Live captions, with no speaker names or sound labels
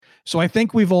So I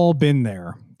think we've all been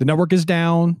there. The network is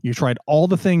down. You tried all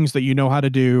the things that you know how to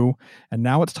do. And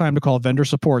now it's time to call vendor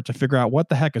support to figure out what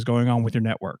the heck is going on with your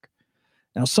network.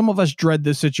 Now, some of us dread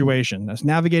this situation, as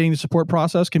navigating the support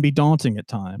process can be daunting at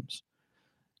times.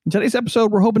 In today's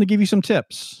episode, we're hoping to give you some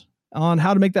tips on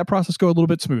how to make that process go a little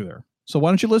bit smoother. So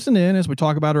why don't you listen in as we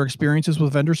talk about our experiences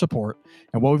with vendor support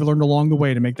and what we've learned along the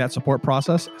way to make that support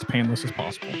process as painless as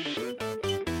possible.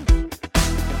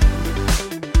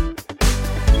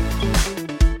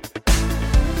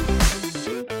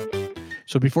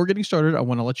 So before getting started, I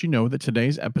want to let you know that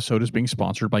today's episode is being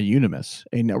sponsored by Unimis,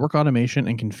 a network automation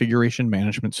and configuration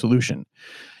management solution.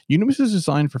 Unimis is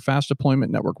designed for fast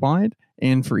deployment network-wide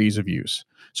and for ease of use.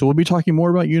 So we'll be talking more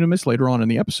about Unimis later on in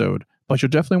the episode, but you'll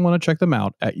definitely want to check them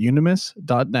out at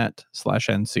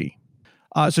unimis.net/NC.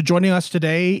 So joining us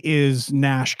today is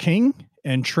Nash King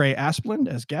and Trey Asplund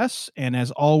as guests, and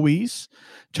as always,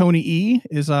 Tony E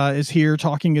is here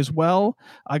talking as well.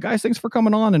 Guys, thanks for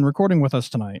coming on and recording with us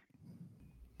tonight.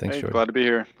 Thanks, hey, glad to be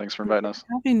here. Thanks for inviting us.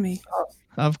 Having me.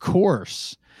 Of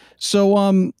course.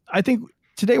 So I think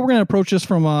today we're going to approach this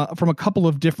from a couple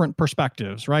of different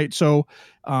perspectives, right? So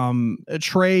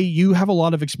Trey, you have a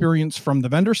lot of experience from the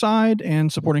vendor side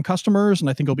and supporting customers,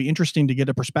 and I think it'll be interesting to get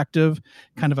a perspective,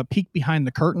 kind of a peek behind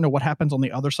the curtain of what happens on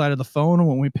the other side of the phone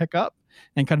when we pick up,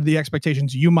 and kind of the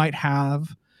expectations you might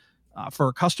have for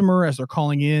a customer as they're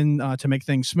calling in to make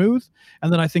things smooth.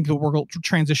 And then I think that we're going to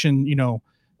transition,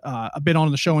 a bit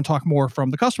on the show and talk more from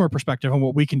the customer perspective on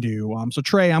what we can do. So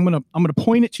Trey, I'm gonna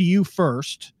point it to you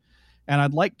first, and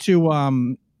I'd like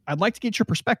to get your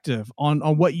perspective on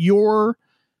what your,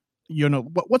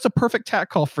 what's a perfect TAC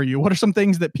call for you? What are some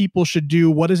things that people should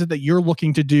do? What is it that you're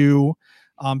looking to do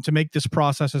to make this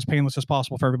process as painless as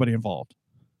possible for everybody involved?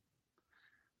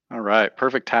 All right,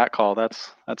 perfect TAC call.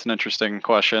 That's an interesting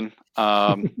question.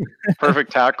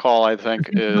 Perfect TAC call, I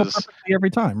think, is every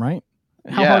time, right?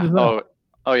 How hard is that?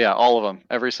 Oh yeah, all of them,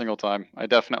 every single time. I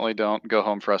definitely don't go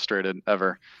home frustrated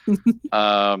ever.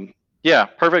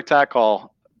 Perfect TAC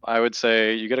call. I would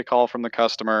say you get a call from the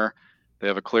customer. They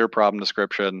have a clear problem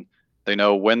description. They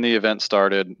know when the event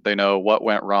started. They know what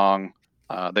went wrong.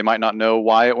 They might not know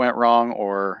why it went wrong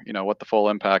or what the full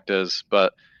impact is,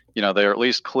 but they're at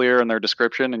least clear in their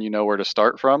description and you know where to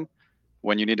start from.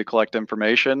 When you need to collect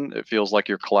information, it feels like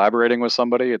you're collaborating with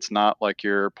somebody. It's not like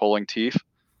you're pulling teeth.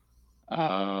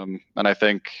 And I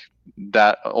think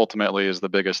that ultimately is the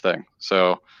biggest thing.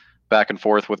 So back and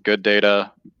forth with good data,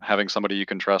 having somebody you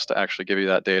can trust to actually give you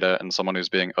that data, and someone who's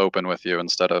being open with you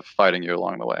instead of fighting you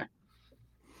along the way.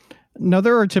 Now,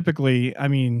 there are typically, I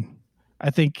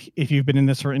think if you've been in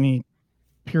this for any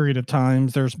period of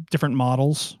times, there's different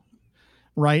models,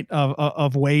 right,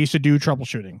 of ways to do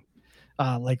troubleshooting.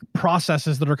 Like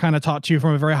processes that are kind of taught to you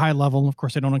from a very high level. Of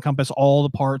course, they don't encompass all the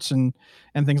parts and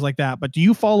things like that. But do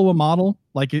you follow a model?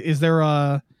 Like, is there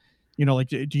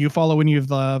do you follow any of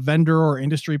the vendor or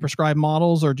industry prescribed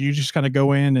models, or do you just kind of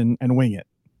go in and wing it?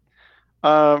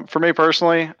 For me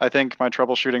personally, I think my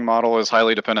troubleshooting model is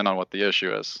highly dependent on what the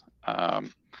issue is.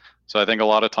 So I think a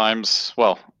lot of times,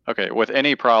 with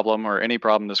any problem or any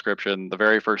problem description, the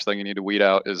very first thing you need to weed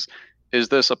out is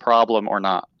this a problem or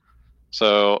not?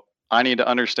 So I need to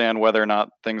understand whether or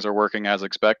not things are working as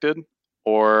expected,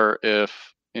 or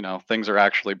if things are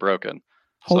actually broken.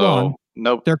 Hold on.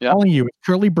 Nope. They're calling you. It's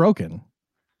clearly broken.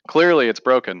 Clearly, it's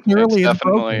broken. Clearly, it's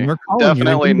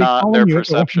definitely not their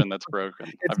perception that's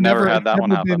broken. I've never had that one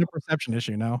happen. It's never been a perception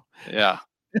issue. No. Yeah.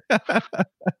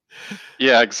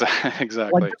 Yeah.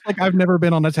 Exactly. Like I've never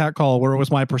been on a TAC call where it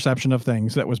was my perception of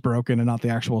things that was broken and not the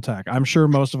actual TAC. I'm sure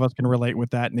most of us can relate with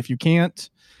that. And if you can't,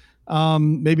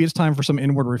 maybe it's time for some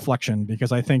inward reflection,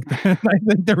 because I think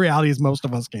the reality is most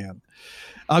of us can.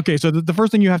 Okay, so the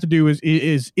first thing you have to do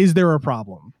is there a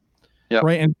problem? Yeah.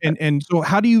 Right. And so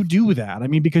how do you do that?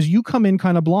 Because you come in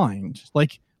kind of blind.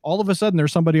 Like all of a sudden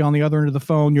there's somebody on the other end of the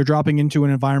phone. You're dropping into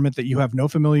an environment that you have no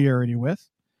familiarity with.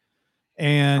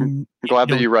 And I'm glad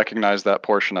that you recognize that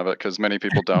portion of it, because many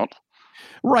people don't.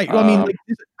 Right.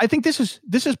 I think this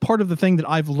is part of the thing that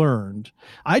I've learned.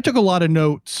 I took a lot of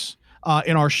notes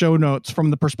in our show notes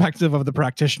from the perspective of the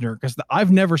practitioner, because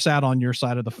I've never sat on your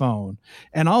side of the phone.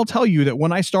 And I'll tell you that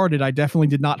when I started, I definitely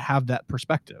did not have that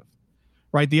perspective,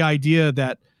 right? The idea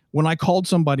that when I called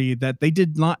somebody that they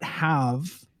did not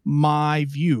have my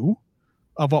view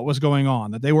of what was going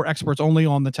on, that they were experts only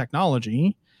on the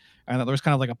technology, and that there was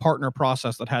kind of like a partner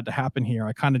process that had to happen here.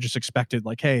 I kind of just expected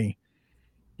like, hey,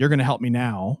 you're going to help me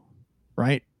now,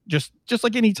 right? Just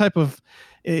like anytime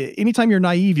you're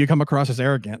naive, you come across as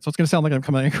arrogant. So it's going to sound like I'm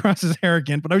coming across as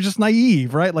arrogant, but I was just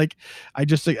naive, right? Like I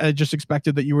just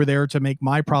expected that you were there to make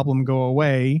my problem go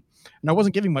away. And I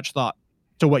wasn't giving much thought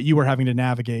to what you were having to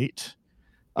navigate.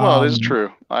 Well, it is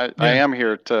true. I yeah. am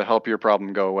here to help your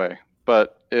problem go away.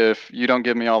 But if you don't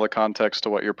give me all the context to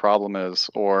what your problem is,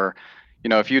 or,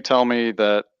 if you tell me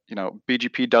that,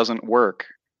 BGP doesn't work,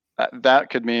 that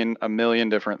could mean a million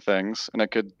different things. And it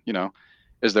could,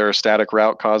 is there a static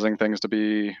route causing things to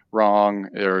be wrong,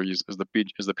 or is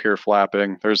the peer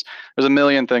flapping? There's a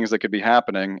million things that could be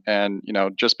happening, and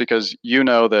just because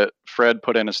that Fred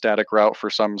put in a static route for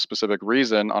some specific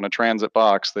reason on a transit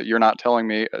box that you're not telling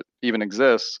me even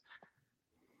exists,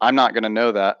 I'm not going to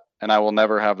know that, and I will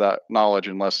never have that knowledge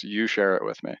unless you share it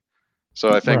with me.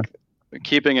 So I think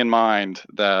keeping in mind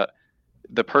that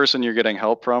the person you're getting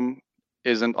help from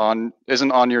isn't on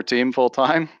your team full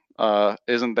time,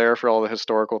 isn't there for all the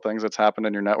historical things that's happened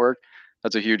in your network,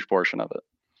 that's a huge portion of it.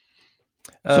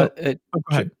 Go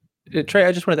ahead. Trey,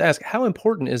 I just wanted to ask, how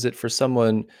important is it for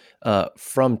someone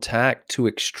from TAC to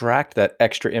extract that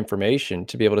extra information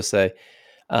to be able to say,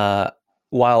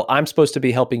 while I'm supposed to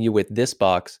be helping you with this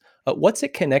box, what's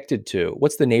it connected to?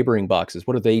 What's the neighboring boxes?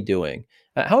 What are they doing?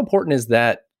 How important is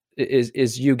that?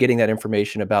 Is you getting that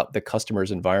information about the customer's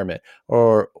environment,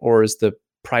 or is the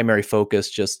primary focus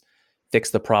just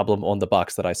fix the problem on the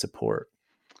box that I support?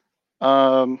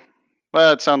 Well,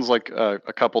 it sounds like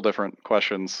a couple different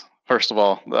questions. First of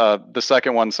all, the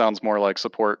second one sounds more like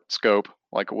support scope.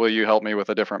 Like, will you help me with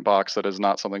a different box that is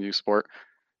not something you support?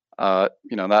 That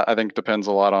I think depends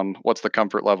a lot on what's the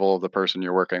comfort level of the person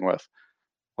you're working with.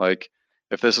 Like,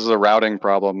 if this is a routing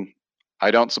problem,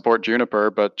 I don't support Juniper,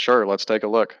 but sure, let's take a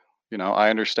look. I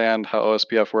understand how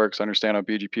OSPF works, I understand how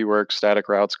BGP works, static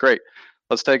routes, great.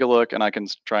 Let's take a look, and I can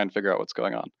try and figure out what's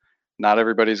going on. Not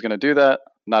everybody's going to do that.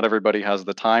 Not everybody has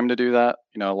the time to do that.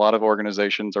 A lot of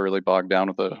organizations are really bogged down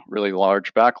with a really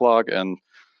large backlog, and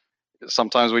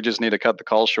sometimes we just need to cut the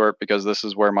call short because this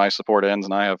is where my support ends,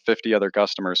 and I have 50 other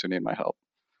customers who need my help.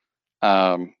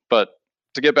 But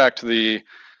to get back to the,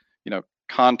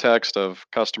 context of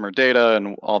customer data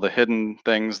and all the hidden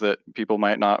things that people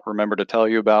might not remember to tell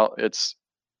you about, it's,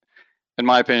 in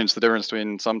my opinion, it's the difference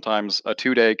between sometimes a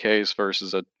 2-day case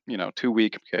versus a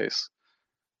 2-week case.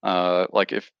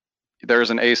 Like, if there's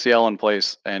an ACL in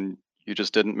place and you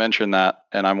just didn't mention that,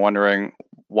 and I'm wondering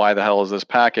why the hell is this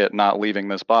packet not leaving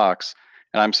this box,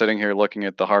 and I'm sitting here looking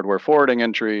at the hardware forwarding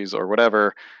entries or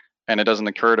whatever, and it doesn't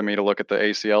occur to me to look at the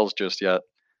ACLs just yet,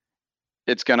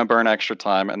 it's going to burn extra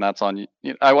time, and that's on you.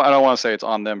 I don't want to say it's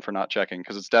on them for not checking,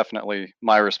 because it's definitely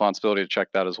my responsibility to check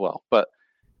that as well. But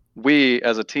we,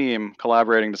 as a team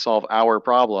collaborating to solve our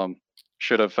problem,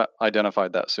 should have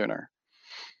identified that sooner.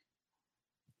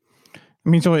 I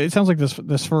mean, so it sounds like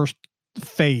this first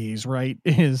phase, right,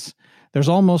 is there's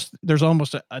almost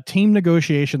a team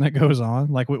negotiation that goes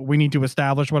on. Like, we need to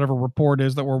establish whatever report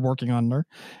is that we're working under,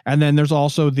 and then there's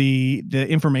also the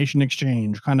information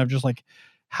exchange, kind of just like,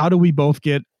 how do we both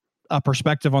get a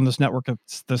perspective on this network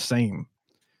that's the same?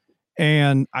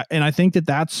 And I think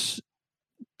that's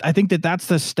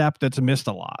the step that's missed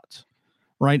a lot,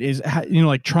 right? Is,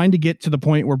 like, trying to get to the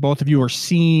point where both of you are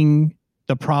seeing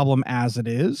the problem as it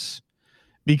is,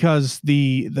 because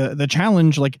the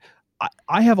challenge, like,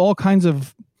 I have all kinds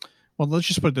of, well, let's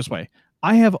just put it this way.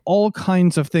 I have all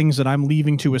kinds of things that I'm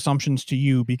leaving to assumptions to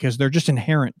you because they're just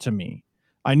inherent to me.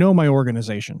 I know my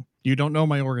organization. You don't know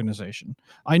my organization.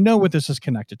 I know what this is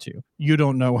connected to. You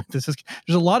don't know what this is.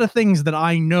 There's a lot of things that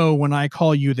I know when I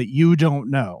call you that you don't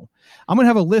know. I'm going to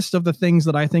have a list of the things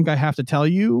that I think I have to tell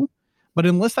you, but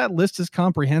unless that list is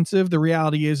comprehensive, the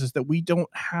reality is that we don't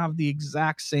have the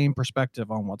exact same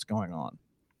perspective on what's going on.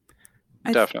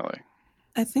 Definitely.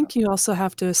 I think you also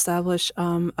have to establish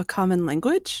a common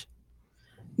language,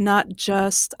 not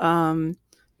just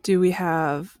do we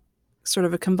have sort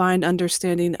of a combined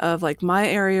understanding of, like, my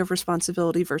area of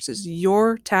responsibility versus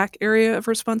your TAC area of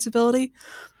responsibility.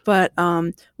 But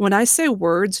when I say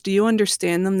words, do you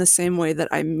understand them the same way that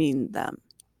I mean them?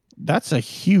 That's a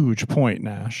huge point,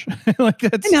 Nash. Like,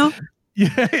 that's, I know.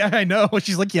 Yeah, I know.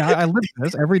 She's like, yeah, I live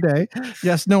this every day.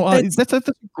 Yes, no, that's a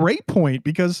great point,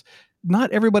 because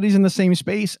not everybody's in the same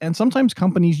space, and sometimes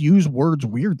companies use words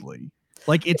weirdly.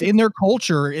 Like, it's in their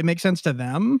culture, it makes sense to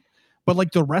them, but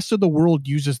like the rest of the world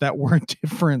uses that word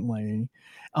differently.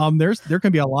 There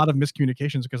can be a lot of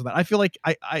miscommunications because of that. I feel like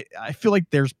I feel like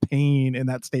there's pain in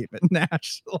that statement,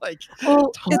 Nash. Like,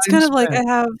 well, it's kind of like, I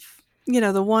have,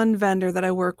 the one vendor that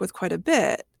I work with quite a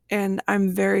bit, and I'm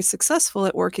very successful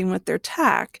at working with their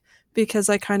TAC because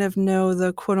I kind of know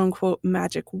the quote unquote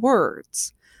magic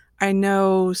words. I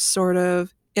know sort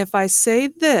of, if I say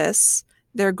this,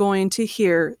 they're going to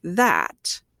hear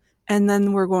that. And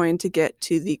then we're going to get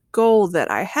to the goal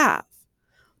that I have.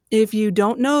 If you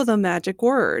don't know the magic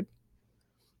word,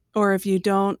 or if you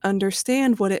don't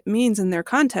understand what it means in their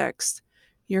context,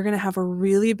 you're going to have a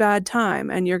really bad time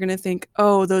and you're going to think,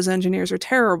 oh, those engineers are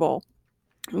terrible.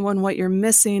 When what you're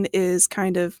missing is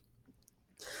kind of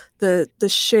the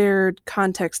shared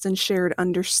context and shared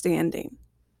understanding.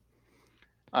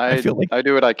 I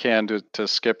do what I can to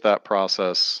skip that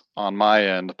process on my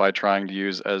end by trying to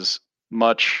use as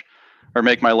much or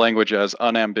make my language as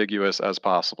unambiguous as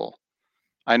possible.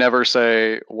 I never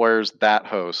say, where's that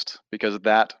host? Because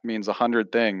that means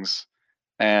 100 things.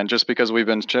 And just because we've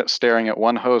been staring at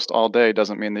one host all day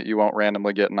doesn't mean that you won't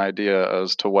randomly get an idea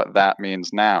as to what that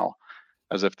means now,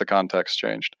 as if the context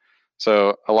changed.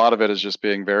 So a lot of it is just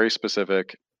being very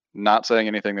specific, not saying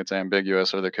anything that's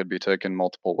ambiguous or that could be taken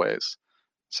multiple ways.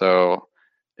 So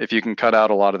if you can cut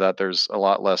out a lot of that, there's a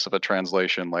lot less of a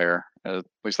translation layer. At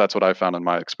least that's what I found in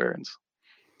my experience.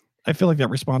 I feel like that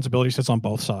responsibility sits on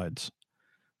both sides.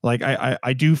 Like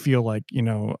I do feel like,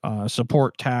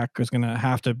 support TAC is going to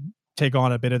have to take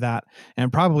on a bit of that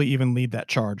and probably even lead that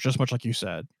charge, just much like you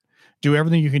said. Do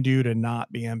everything you can do to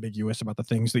not be ambiguous about the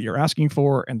things that you're asking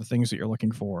for and the things that you're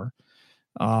looking for.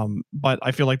 But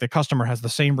I feel like the customer has the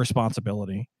same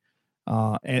responsibility.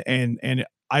 And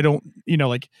I don't,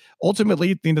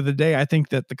 ultimately at the end of the day, I think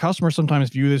that the customers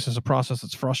sometimes view this as a process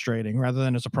that's frustrating rather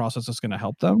than as a process that's going to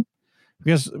help them.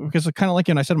 Because kind of like,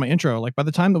 I said in my intro, like by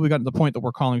the time that we got to the point that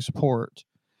we're calling support,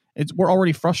 we're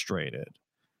already frustrated.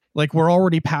 Like we're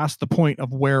already past the point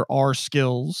of where our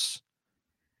skills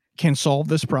can solve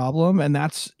this problem. And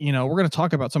that's, we're going to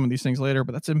talk about some of these things later,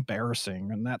 but that's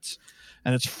embarrassing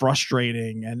and it's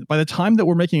frustrating. And by the time that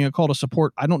we're making a call to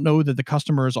support, I don't know that the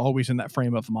customer is always in that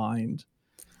frame of mind.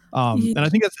 And I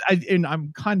think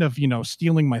I'm kind of,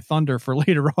 stealing my thunder for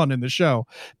later on in the show,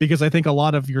 because I think a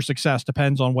lot of your success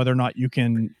depends on whether or not you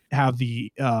can have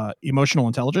the emotional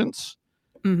intelligence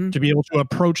to be able to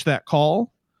approach that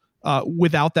call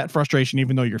without that frustration,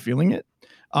 even though you're feeling it.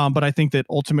 But I think that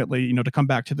ultimately, to come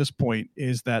back to this point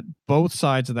is that both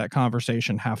sides of that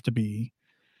conversation have to be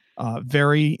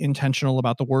very intentional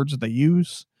about the words that they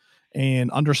use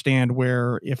and understand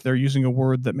where, if they're using a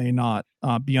word that may not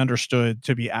be understood,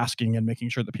 to be asking and making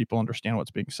sure that people understand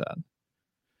what's being said.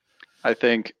 I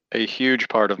think a huge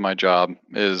part of my job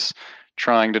is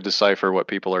trying to decipher what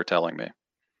people are telling me.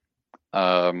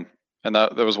 And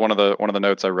that was one of the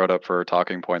notes I wrote up for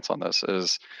talking points on this.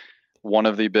 Is one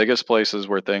of the biggest places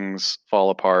where things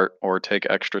fall apart or take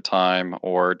extra time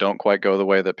or don't quite go the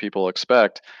way that people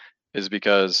expect is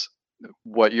because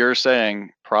what you're saying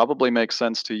probably makes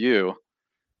sense to you,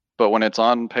 but when it's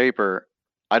on paper,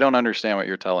 I don't understand what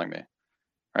you're telling me.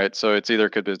 Right? So it's either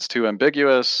because it's too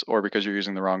ambiguous, or because you're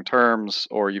using the wrong terms,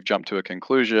 or you've jumped to a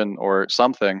conclusion or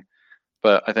something.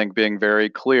 But I think being very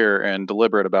clear and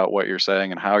deliberate about what you're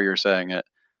saying and how you're saying it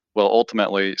will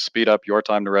ultimately speed up your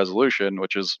time to resolution,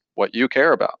 which is what you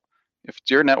care about. If it's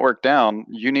your network down,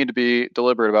 you need to be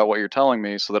deliberate about what you're telling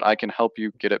me so that I can help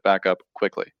you get it back up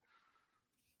quickly.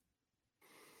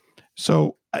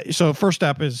 So first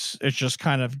step is just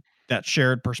kind of that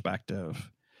shared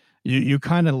perspective. You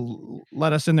kind of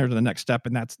let us in there to the next step,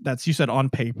 and that's you said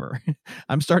on paper.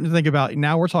 I'm starting to think about,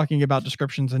 now we're talking about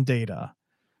descriptions and data.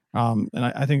 And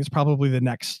I think it's probably the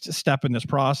next step in this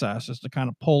process is to kind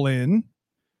of pull in,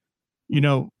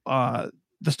 the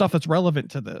stuff that's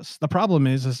relevant to this. The problem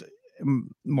is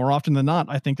more often than not,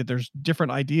 I think that there's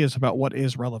different ideas about what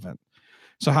is relevant.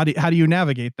 So how do you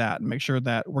navigate that and make sure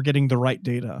that we're getting the right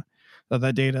data,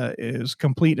 that data is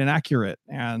complete and accurate?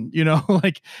 And,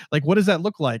 like what does that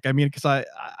look like? I mean, because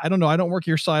I don't know, I don't work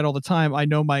your side all the time. I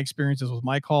know my experiences with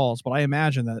my calls, but I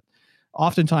imagine that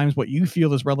oftentimes what you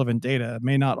feel is relevant data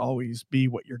may not always be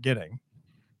what you're getting.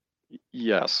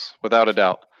 Yes, without a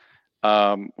doubt.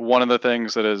 One of the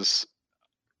things that is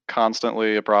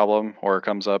constantly a problem or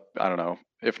comes up, I don't know,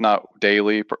 if not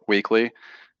daily, weekly,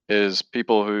 is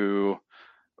people who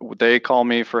they call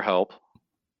me for help.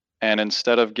 And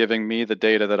instead of giving me the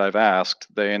data that I've asked,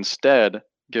 they instead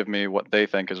give me what they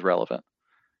think is relevant.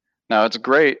 Now, it's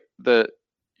great that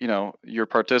you're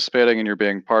participating and you're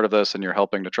being part of this and you're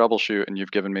helping to troubleshoot and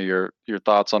you've given me your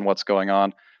thoughts on what's going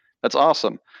on. That's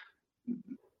awesome.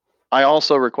 I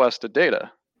also requested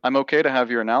data. I'm okay to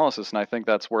have your analysis, and I think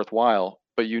that's worthwhile,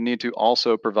 but you need to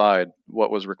also provide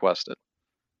what was requested.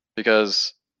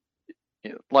 Because,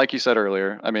 like you said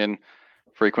earlier, I mean,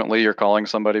 frequently you're calling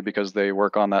somebody because they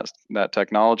work on that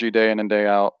technology day in and day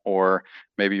out, or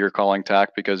maybe you're calling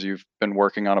TAC because you've been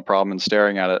working on a problem and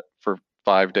staring at it for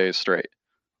 5 days straight.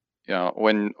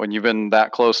 When you've been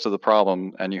that close to the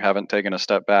problem and you haven't taken a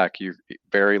step back, you're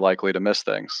very likely to miss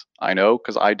things. I know,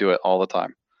 because I do it all the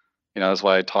time. That's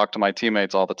why I talk to my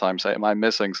teammates all the time, say, am I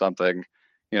missing something?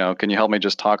 can you help me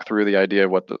just talk through the idea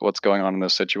of what's going on in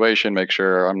this situation, make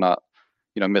sure I'm not,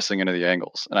 missing any of the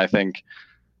angles. And I think,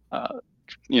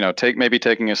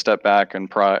 taking a step back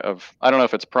and I don't know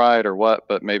if it's pride or what,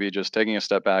 but maybe just taking a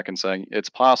step back and saying it's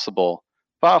possible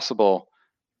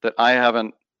that I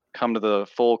haven't come to the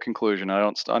full conclusion. I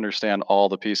don't understand all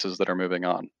the pieces that are moving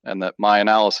on, and that my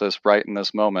analysis right in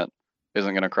this moment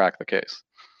isn't going to crack the case.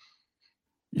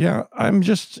 Yeah, I'm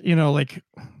just, I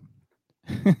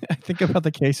think about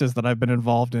the cases that I've been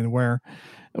involved in where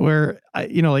I,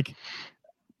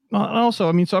 also,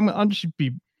 I mean, so I'll just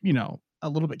be, a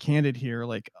little bit candid here.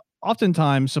 Like,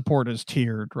 oftentimes support is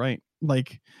tiered, right?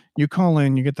 Like, you call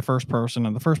in, you get the first person,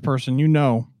 and the first person, you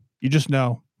just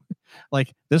know,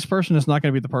 like, this person is not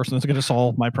going to be the person that's going to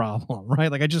solve my problem,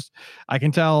 right? Like, I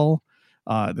can tell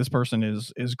this person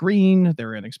is green,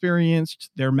 they're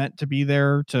inexperienced, they're meant to be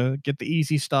there to get the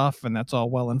easy stuff, and that's all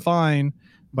well and fine,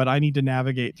 but I need to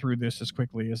navigate through this as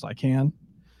quickly as I can.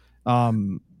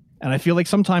 And I feel like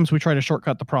sometimes we try to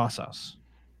shortcut the process,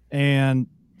 and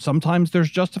sometimes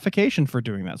there's justification for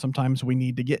doing that. Sometimes we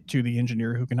need to get to the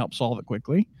engineer who can help solve it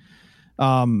quickly.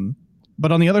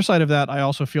 But on the other side of that, I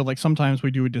also feel like sometimes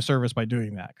we do a disservice by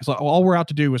doing that, because all we're out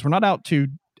to do is, we're not out to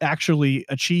actually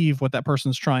achieve what that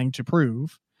person's trying to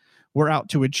prove. We're out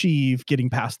to achieve getting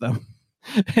past them.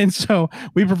 And so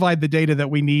we provide the data that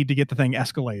we need to get the thing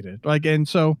escalated. Like, and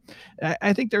so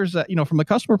I think there's from a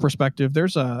customer perspective,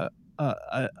 there's a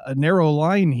narrow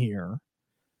line here,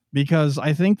 because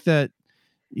I think that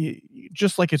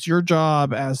just like it's your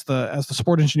job as the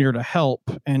support engineer to help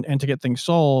and to get things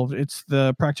solved, it's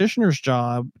the practitioner's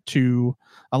job to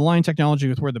align technology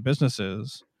with where the business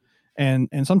is. And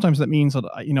sometimes that means that,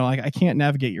 I can't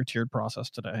navigate your tiered process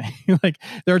today. Like,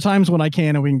 there are times when I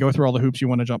can, and we can go through all the hoops you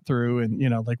want to jump through, and,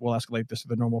 we'll escalate this to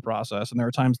the normal process. And there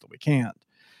are times that we can't.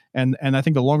 And I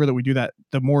think the longer that we do that,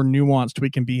 the more nuanced we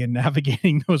can be in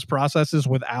navigating those processes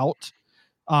without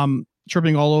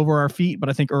tripping all over our feet. But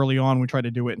I think early on we try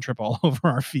to do it and trip all over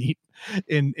our feet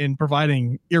in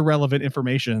providing irrelevant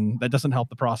information that doesn't help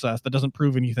the process, that doesn't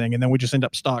prove anything. And then we just end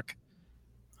up stuck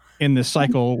in this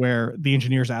cycle where the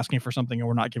engineer's asking for something and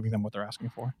we're not giving them what they're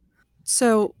asking for.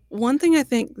 So one thing I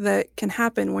think that can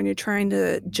happen when you're trying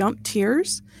to jump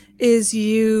tiers is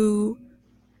you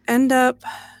end up,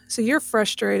 so you're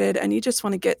frustrated and you just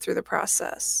want to get through the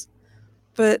process.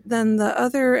 But then the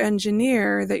other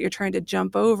engineer that you're trying to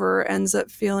jump over ends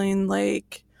up feeling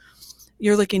like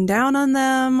you're looking down on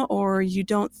them, or you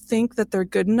don't think that they're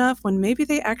good enough when maybe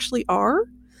they actually are.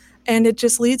 And it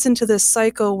just leads into this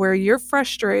cycle where you're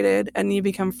frustrated and you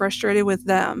become frustrated with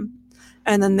them.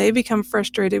 And then they become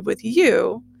frustrated with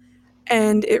you.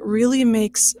 And it really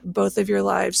makes both of your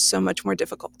lives so much more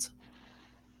difficult.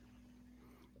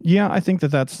 Yeah, I think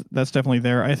that's definitely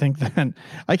there. I think that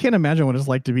I can't imagine what it's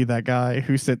like to be that guy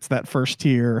who sits that first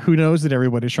tier, who knows that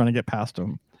everybody's trying to get past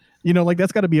him.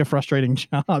 That's got to be a frustrating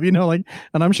job, and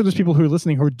I'm sure there's people who are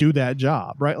listening who do that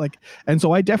job, right? Like, and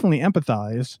so I definitely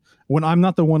empathize when I'm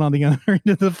not the one on the other end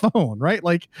of the phone, right?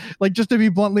 Like just to be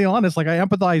bluntly honest, like, I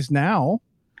empathize now,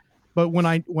 but when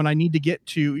I need to get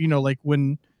to,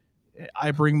 when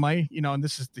I bring my, and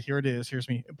here's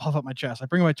me, puff up my chest. I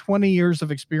bring my 20 years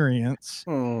of experience,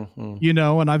 and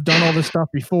I've done all this stuff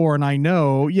before, and I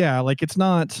know, it's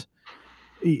not,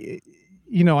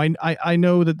 I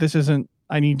know that this isn't,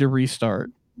 I need to restart,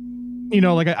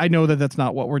 I know that that's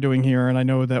not what we're doing here. And I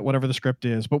know that whatever the script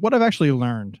is, but what I've actually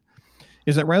learned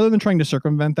is that rather than trying to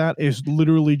circumvent that, is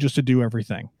literally just to do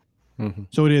everything. Mm-hmm.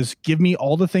 So it is, give me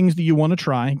all the things that you want to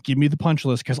try, give me the punch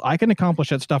list, because I can accomplish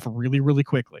that stuff really, really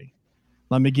quickly.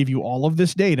 Let me give you all of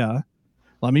this data.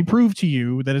 Let me prove to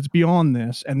you that it's beyond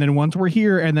this. And then once we're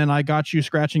here and then I got you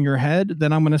scratching your head,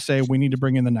 then I'm going to say, we need to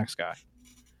bring in the next guy,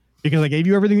 because I gave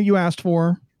you everything that you asked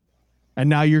for. And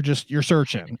now you're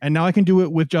searching. And now I can do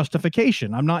it with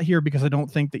justification. I'm not here because I don't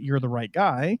think that you're the right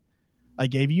guy. I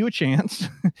gave you a chance.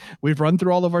 We've run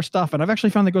through all of our stuff. And I've actually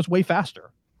found that goes way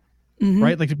faster. Mm-hmm.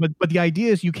 Right. Like, but the idea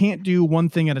is you can't do one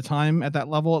thing at a time at that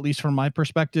level, at least from my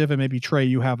perspective. And maybe Trey,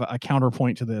 you have a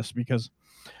counterpoint to this, because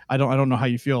I don't know how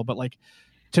you feel, but like,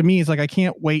 to me, it's like, I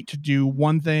can't wait to do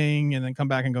one thing and then come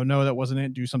back and go, no, that wasn't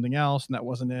it. Do something else. And that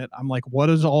wasn't it. I'm like, what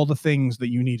is all the things that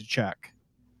you need to check?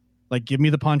 Like, give me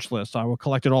the punch list. I will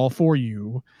collect it all for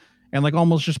you. And like,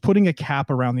 almost just putting a cap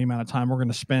around the amount of time we're going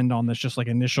to spend on this, just like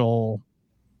initial,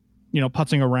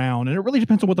 putzing around. And it really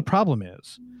depends on what the problem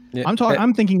is. Yeah.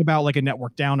 I'm thinking about like a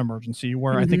network down emergency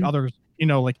where I think others,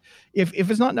 like if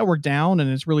it's not network down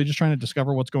and it's really just trying to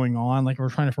discover what's going on, like we're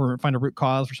trying to find a root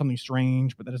cause for something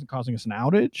strange, but that isn't causing us an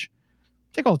outage,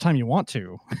 take all the time you want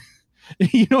to.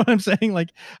 You know what I'm saying?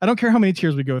 Like, I don't care how many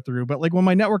tiers we go through, but like when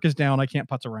my network is down, I can't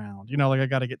putz around. Like I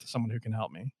got to get to someone who can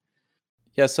help me.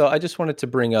 Yeah, so I just wanted to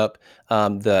bring up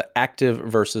the active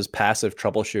versus passive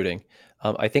troubleshooting.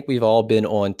 I think we've all been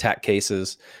on TAC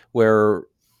cases where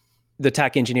the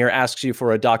TAC engineer asks you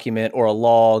for a document or a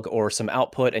log or some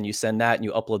output, and you send that and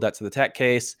you upload that to the TAC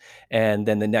case. And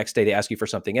then the next day they ask you for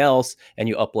something else and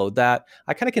you upload that.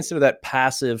 I kind of consider that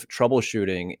passive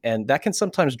troubleshooting. And that can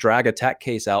sometimes drag a TAC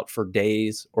case out for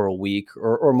days or a week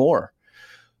or more.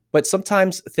 But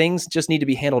sometimes things just need to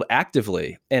be handled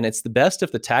actively. And it's the best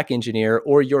if the TAC engineer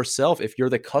or yourself, if you're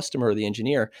the customer or the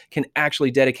engineer, can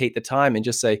actually dedicate the time and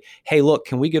just say, hey, look,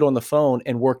 can we get on the phone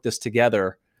and work this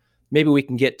together? Maybe we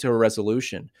can get to a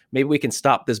resolution. Maybe we can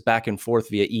stop this back and forth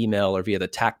via email or via the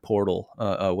TAC portal,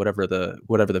 whatever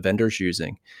the vendor's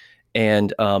using.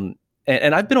 And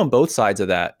I've been on both sides of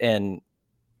that. And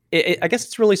I guess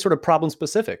it's really sort of problem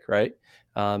specific, right?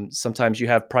 Sometimes you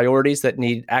have priorities that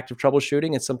need active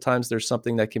troubleshooting, and sometimes there's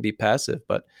something that can be passive.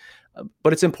 But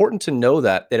it's important to know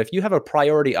that if you have a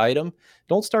priority item,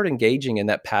 don't start engaging in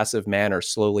that passive manner,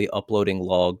 slowly uploading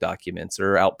log documents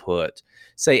or output.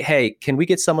 Say, hey, can we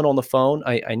get someone on the phone?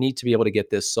 I need to be able to get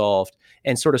this solved,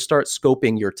 and sort of start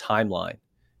scoping your timeline.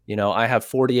 I have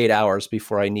 48 hours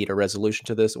before I need a resolution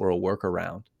to this or a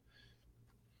workaround.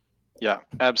 Yeah,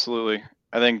 absolutely.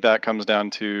 I think that comes down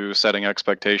to setting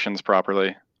expectations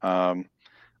properly. I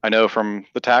know from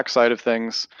the tax side of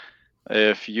things,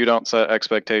 if you don't set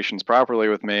expectations properly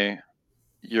with me,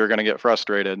 you're going to get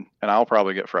frustrated, and I'll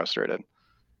probably get frustrated.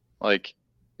 Like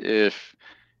if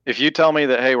you tell me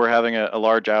that, hey, we're having a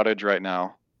large outage right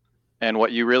now, and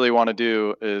what you really want to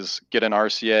do is get an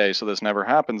RCA so this never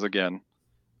happens again,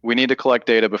 we need to collect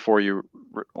data before you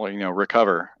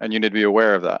recover, and you need to be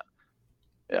aware of that.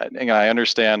 And I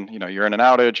understand, you're in an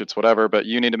outage, it's whatever, but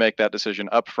you need to make that decision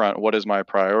up front. What is my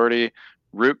priority,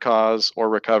 root cause, or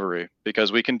recovery?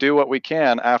 Because we can do what we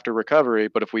can after recovery,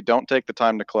 but if we don't take the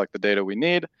time to collect the data we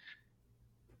need,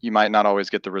 you might not always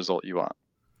get the result you want.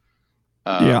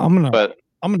 I'm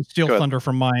gonna steal thunder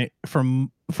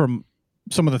from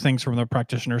some of the things from the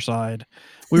practitioner side.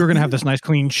 We were gonna have this nice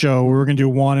clean show. We were gonna do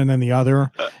one and then the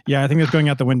other. I think that's going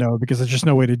out the window because there's just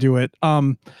no way to do it.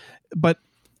 But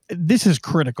this is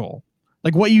critical.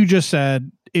 Like what you just said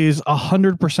is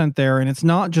 100% there. And it's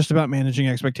not just about managing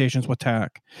expectations with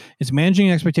TAC. It's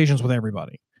managing expectations with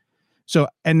everybody. So,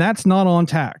 and that's not on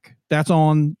TAC. That's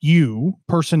on you,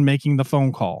 person making the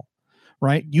phone call,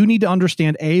 right? You need to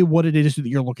understand what it is that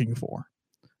you're looking for.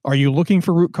 Are you looking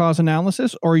for root cause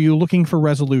analysis, or are you looking for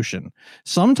resolution?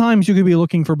 Sometimes you could be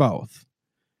looking for both,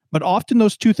 but often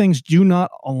those two things do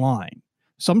not align.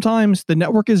 Sometimes the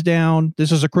network is down.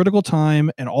 This is a critical time,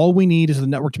 and all we need is the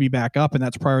network to be back up, and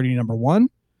that's priority number one.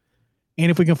 And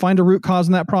if we can find a root cause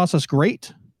in that process,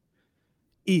 great.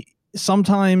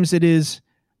 Sometimes it is,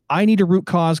 I need a root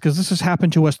cause because this has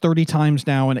happened to us 30 times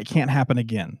now, and it can't happen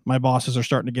again. My bosses are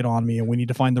starting to get on me, and we need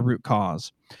to find the root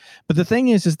cause. But the thing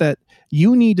is that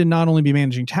you need to not only be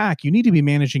managing TAC, you need to be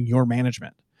managing your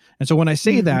management. And so when I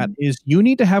say that is you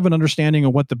need to have an understanding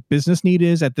of what the business need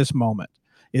is at this moment.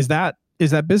 Is that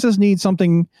business needs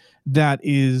something that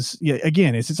is,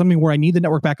 again, is it something where I need the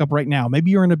network back up right now?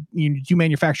 Maybe you're you do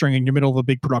manufacturing in the middle of a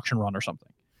big production run or something.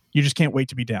 You just can't wait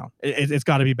to be down. It's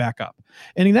got to be back up.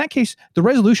 And in that case, the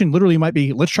resolution literally might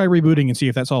be, let's try rebooting and see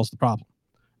if that solves the problem,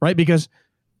 right? Because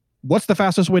what's the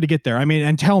fastest way to get there? I mean,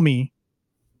 and tell me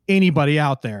anybody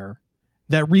out there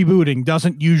that rebooting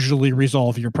doesn't usually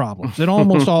resolve your problems. It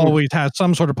almost always has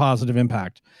some sort of positive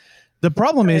impact. The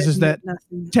problem is that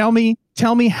tell me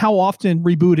how often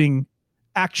rebooting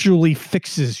actually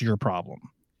fixes your problem.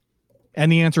 And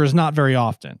the answer is not very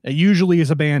often. It usually is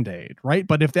a Band-Aid, right?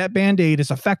 But if that Band-Aid is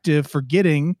effective for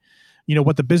getting,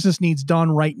 what the business needs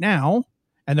done right now,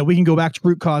 and then we can go back to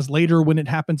root cause later when it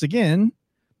happens again,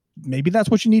 maybe that's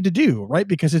what you need to do, right?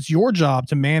 Because it's your job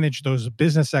to manage those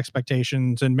business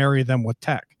expectations and marry them with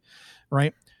tech,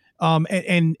 right?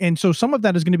 And so some of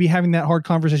that is going to be having that hard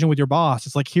conversation with your boss.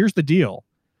 It's like, here's the deal.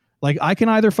 Like, I can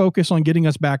either focus on getting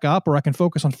us back up, or I can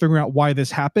focus on figuring out why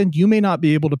this happened. You may not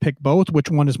be able to pick both.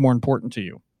 Which one is more important to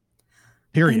you?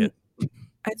 Period. And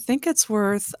I think it's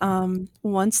worth,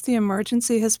 once the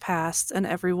emergency has passed and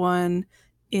everyone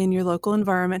in your local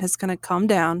environment has kind of calmed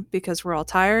down because we're all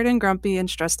tired and grumpy and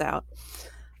stressed out,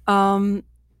 go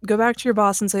back to your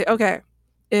boss and say, okay,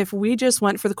 if we just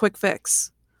went for the quick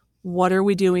fix, what are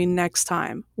we doing next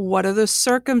time? What are the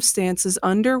circumstances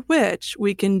under which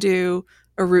we can do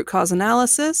a root cause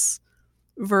analysis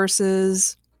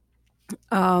versus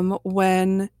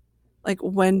when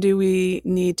do we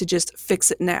need to just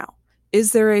fix it now?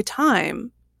 Is there a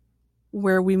time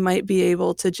where we might be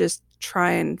able to just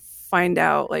try and find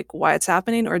out like why it's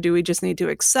happening, or do we just need to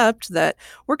accept that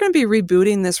we're going to be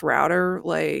rebooting this router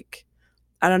like,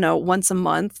 I don't know, once a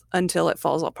month until it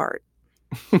falls apart?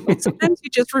 Like sometimes you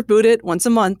just reboot it once a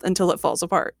month until it falls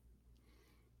apart.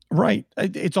 Right.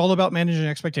 It's all about managing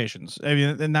expectations. I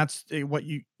mean, and that's what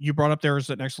you brought up there is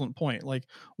an excellent point. Like,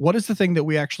 what is the thing that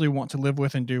we actually want to live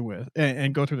with and do with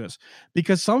and go through this?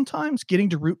 Because sometimes getting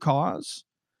to root cause,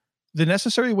 the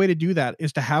necessary way to do that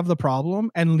is to have the problem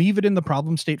and leave it in the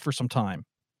problem state for some time,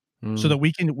 so that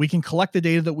we can collect the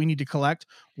data that we need to collect,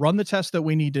 run the tests that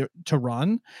we need to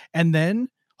run, and then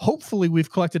hopefully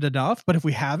we've collected enough. But if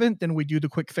we haven't, then we do the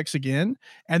quick fix again,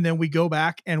 and then we go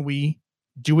back and we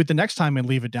do it the next time and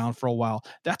leave it down for a while.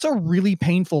 That's a really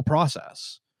painful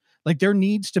process. Like there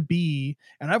needs to be,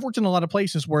 and I've worked in a lot of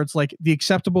places where it's like the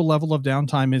acceptable level of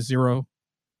downtime is 0%.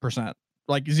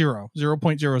 Like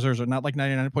 0.000, not like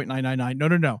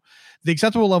 99.999. No. The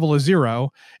acceptable level is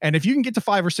 0. And if you can get to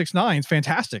 5 or 6 nines,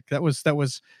 fantastic. That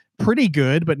was pretty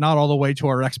good, but not all the way to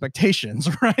our expectations,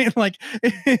 right? Like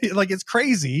it's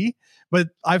crazy, but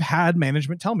I've had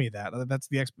management tell me that. That's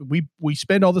we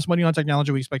spend all this money on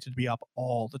technology, we expect it to be up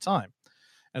all the time.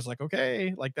 And it's like,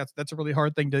 okay, like that's a really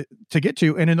hard thing to get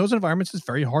to. And in those environments, it's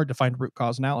very hard to find root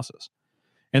cause analysis.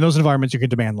 In those environments, you can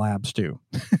demand labs too.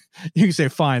 You can say,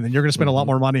 fine, then you're going to spend a lot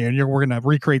more money and we're going to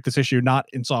recreate this issue, not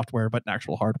in software, but in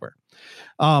actual hardware.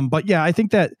 But yeah, I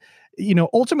think that,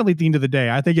 ultimately at the end of the day,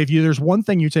 I think there's one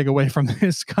thing you take away from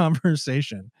this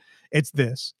conversation, it's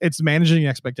managing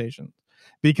expectations.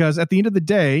 Because at the end of the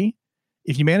day,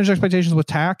 if you manage expectations with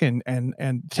TAC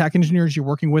and TAC engineers you're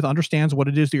working with understands what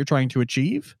it is that you're trying to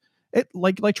achieve, it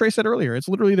like Trey said earlier, it's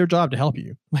literally their job to help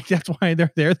you. Like that's why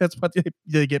they're there. That's what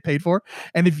they get paid for.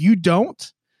 And if you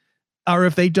don't, or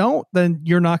if they don't, then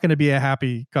you're not going to be a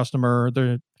happy customer.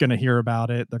 They're going to hear about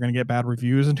it. They're going to get bad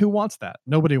reviews. And who wants that?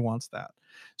 Nobody wants that.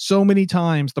 So many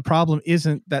times the problem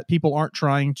isn't that people aren't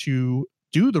trying to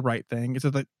do the right thing. It's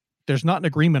that there's not an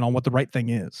agreement on what the right thing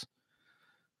is.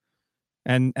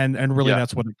 And really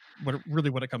that's what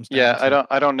it comes down to. Yeah,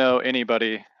 I don't know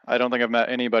anybody. I don't think I've met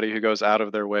anybody who goes out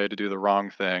of their way to do the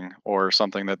wrong thing or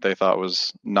something that they thought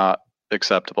was not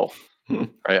acceptable.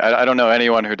 Right? I don't know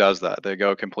anyone who does that. They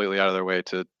go completely out of their way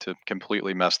to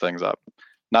completely mess things up.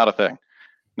 Not a thing.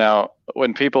 Now,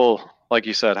 when people, like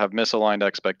you said, have misaligned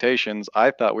expectations,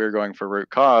 I thought we were going for root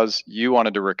cause. You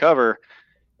wanted to recover.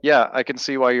 Yeah, I can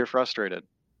see why you're frustrated.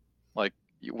 Like,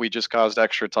 we just caused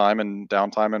extra time and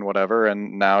downtime and whatever,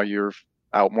 and now you're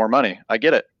out more money. I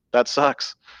get it. That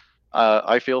sucks.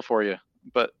 I feel for you.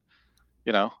 But,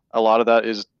 a lot of that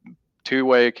is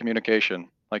two-way communication.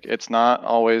 Like, it's not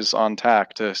always on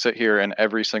TAC to sit here and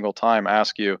every single time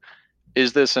ask you,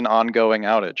 is this an ongoing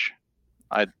outage?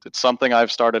 It's something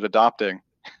I've started adopting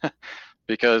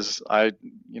because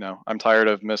I'm tired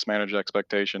of mismanaged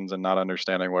expectations and not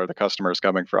understanding where the customer is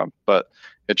coming from. But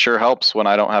it sure helps when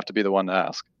I don't have to be the one to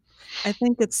ask. I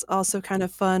think it's also kind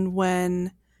of fun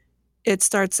when it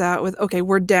starts out with, okay,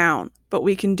 we're down, but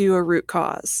we can do a root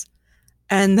cause.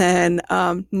 And then,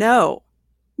 no,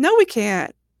 we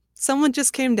can't. Someone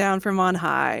just came down from on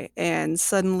high, and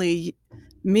suddenly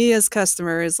me as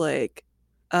customer is like,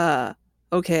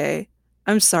 okay,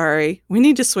 I'm sorry. We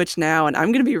need to switch now, and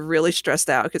I'm going to be really stressed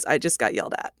out because I just got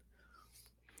yelled at.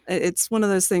 It's one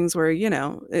of those things where,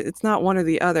 it's not one or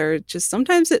the other. Just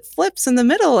sometimes it flips in the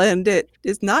middle, and it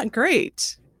is not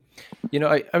great.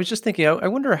 I was just thinking, I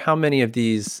wonder how many of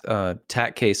these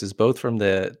TAC cases, both from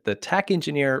the TAC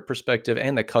engineer perspective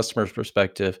and the customer's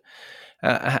perspective,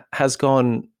 has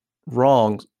gone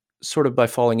wrong sort of by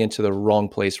falling into the wrong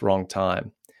place, wrong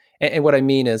time. And what I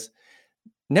mean is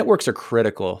networks are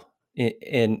critical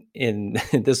in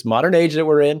this modern age that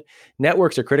we're in.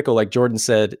 Networks are critical. Like Jordan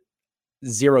said,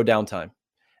 0 downtime.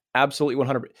 Absolutely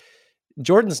 100%.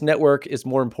 Jordan's network is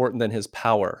more important than his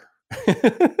power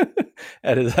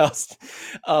at his house.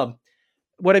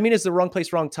 What I mean is the wrong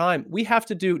place, wrong time. We have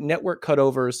to do network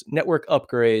cutovers, network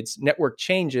upgrades, network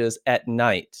changes at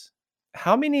night.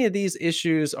 How many of these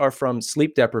issues are from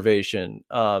sleep deprivation,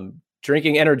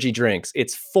 drinking energy drinks?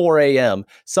 It's 4 a.m.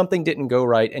 Something didn't go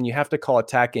right, and you have to call a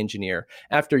TAC engineer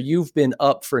after you've been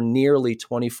up for nearly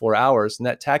 24 hours. And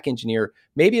that TAC engineer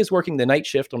maybe is working the night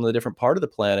shift on a different part of the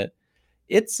planet.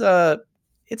 It's 10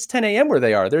 a.m. where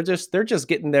they are. They're just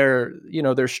getting their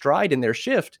stride in their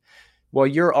shift, while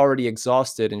you're already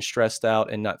exhausted and stressed out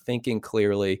and not thinking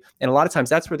clearly. And a lot of times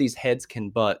that's where these heads can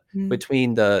butt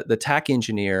between the TAC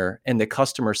engineer and the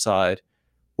customer side,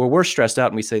 where we're stressed out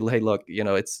and we say, hey, look,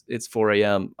 it's 4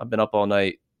 a.m. I've been up all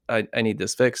night. I need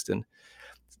this fixed. And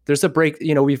there's a break,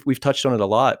 we've touched on it a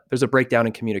lot. There's a breakdown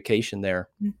in communication there.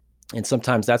 And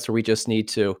sometimes that's where we just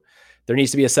there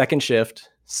needs to be a second shift.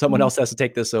 Someone else has to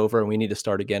take this over, and we need to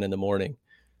start again in the morning.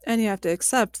 And you have to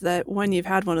accept that when you've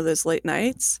had one of those late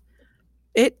nights,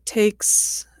 it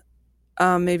takes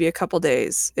maybe a couple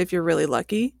days, if you're really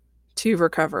lucky, to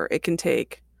recover. It can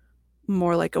take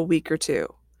more like a week or two.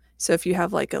 So if you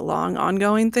have like a long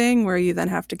ongoing thing where you then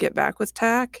have to get back with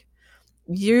TAC,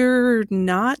 you're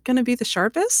not going to be the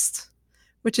sharpest,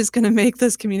 which is going to make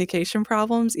those communication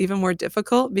problems even more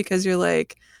difficult, because you're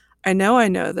like, I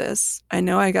know this. I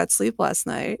know I got sleep last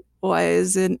night. Why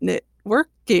isn't it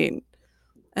working?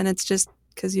 And it's just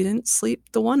because you didn't sleep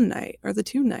the one night or the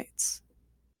 2 nights.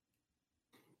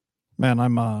 Man,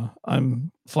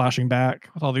 I'm flashing back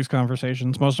with all these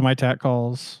conversations. Most of my TAC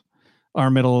calls are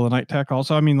middle of the night TAC calls.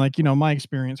 So I mean, like, my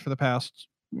experience for the past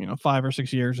 5 or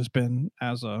 6 years has been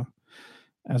as a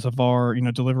VAR,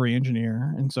 delivery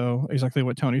engineer. And so exactly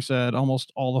what Tony said,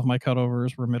 almost all of my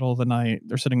cutovers were middle of the night.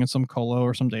 They're sitting in some colo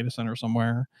or some data center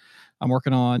somewhere. I'm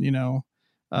working on,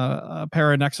 a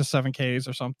pair of Nexus 7Ks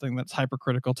or something that's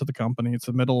hypercritical to the company. It's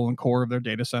the middle and core of their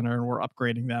data center, and we're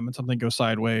upgrading them, and something goes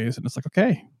sideways, and it's like,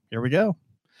 okay, here we go.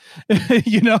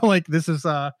 Like this is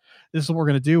what we're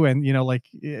going to do. And,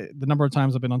 the number of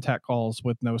times I've been on TAC calls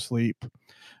with no sleep.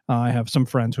 I have some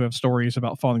friends who have stories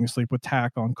about falling asleep with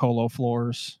TAC on colo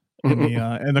floors in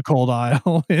the cold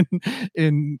aisle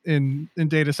in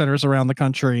data centers around the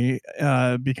country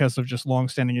because of just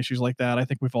long-standing issues like that. I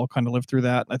think we've all kind of lived through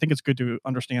that. I think it's good to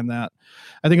understand that.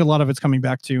 I think a lot of it's coming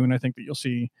back to, and I think that you'll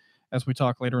see as we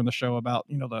talk later in the show about,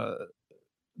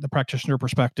 the practitioner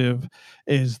perspective,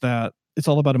 is that it's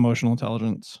all about emotional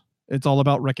intelligence. It's all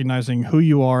about recognizing who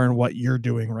you are and what you're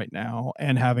doing right now,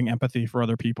 and having empathy for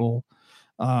other people.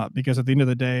 Because at the end of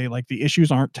the day, like, the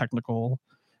issues aren't technical.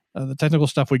 The technical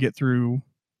stuff we get through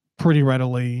pretty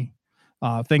readily.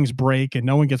 Things break and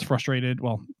no one gets frustrated.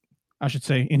 Well, I should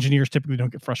say engineers typically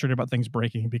don't get frustrated about things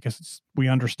breaking, because we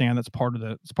understand that's part of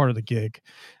the gig.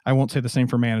 I won't say the same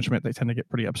for management. They tend to get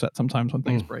pretty upset sometimes when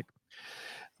things break.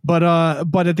 But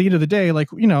at the end of the day, like,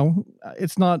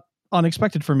 it's not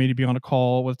unexpected for me to be on a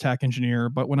call with TAC engineer,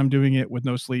 but when I'm doing it with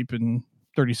no sleep in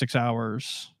 36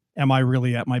 hours, am I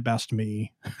really at my best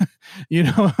me?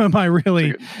 Am I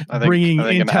really bringing I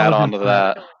think an add-on to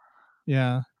that?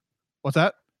 Yeah. What's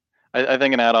that? I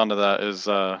think an add-on to that is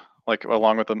like,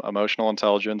 along with the emotional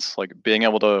intelligence, like being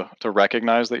able to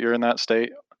recognize that you're in that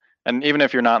state, and even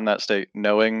if you're not in that state,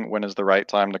 knowing when is the right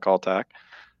time to call TAC.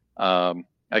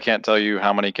 I can't tell you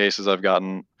how many cases I've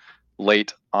gotten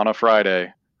late on a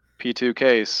Friday, P2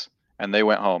 case, and they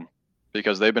went home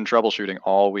because they've been troubleshooting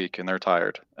all week and they're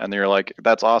tired. And you're like,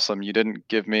 that's awesome. You didn't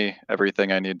give me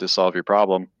everything I need to solve your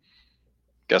problem.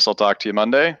 Guess I'll talk to you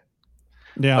Monday.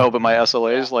 Yeah. Oh, but my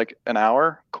SLA is like an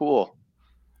hour. Cool.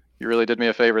 You really did me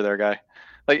a favor there, guy.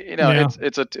 Like,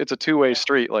 it's a two-way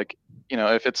street. Like,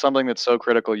 if it's something that's so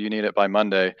critical, you need it by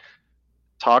Monday,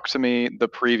 talk to me the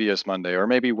previous Monday or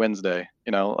maybe Wednesday.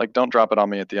 Like, don't drop it on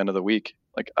me at the end of the week.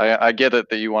 Like, I get it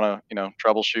that you want to,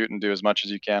 troubleshoot and do as much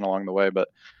as you can along the way, but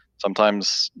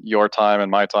sometimes your time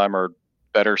and my time are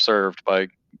better served by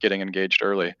getting engaged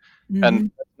early. Mm-hmm.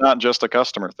 And it's not just a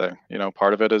customer thing.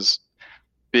 Part of it is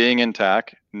being in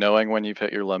TAC, knowing when you've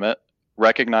hit your limit,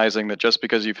 recognizing that just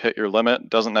because you've hit your limit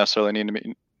doesn't necessarily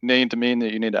need to mean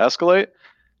that you need to escalate,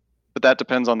 but that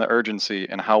depends on the urgency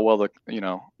and how well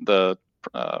the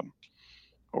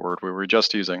what word we were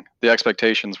just using, the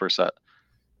expectations were set.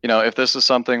 If this is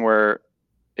something where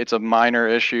it's a minor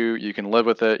issue, you can live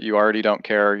with it, you already don't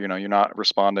care, you're not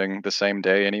responding the same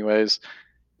day anyways,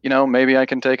 maybe I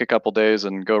can take a couple days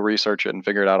and go research it and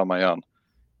figure it out on my own.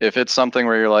 If it's something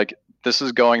where you're like, this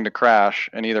is going to crash,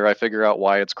 and either I figure out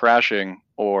why it's crashing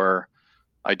or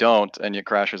I don't and it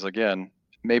crashes again,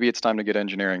 maybe it's time to get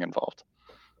engineering involved.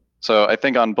 So I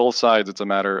think on both sides, it's a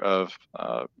matter of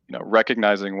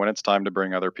recognizing when it's time to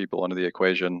bring other people into the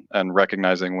equation, and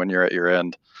recognizing when you're at your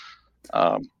end,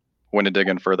 when to dig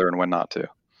in further and when not to.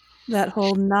 That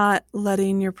whole not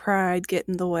letting your pride get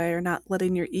in the way, or not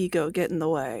letting your ego get in the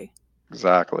way.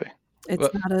 Exactly.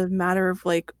 It's not a matter of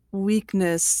like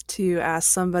weakness to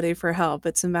ask somebody for help.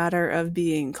 It's a matter of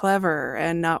being clever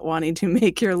and not wanting to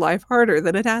make your life harder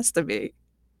than it has to be.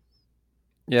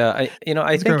 Yeah,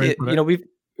 I think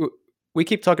we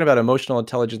keep talking about emotional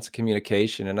intelligence and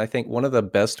communication, and I think one of the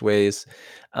best ways,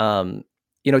 to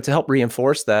help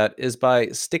reinforce that is by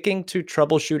sticking to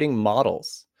troubleshooting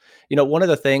models. One of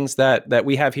the things that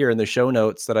we have here in the show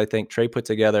notes that I think Trey put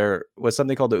together was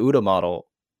something called the OODA model,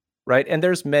 right? And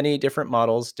there's many different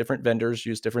models, different vendors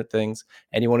use different things.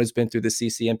 Anyone who's been through the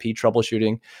CCNP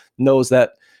troubleshooting knows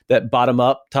that bottom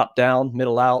up, top down,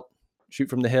 middle out, shoot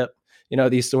from the hip.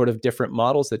 these sort of different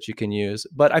models that you can use.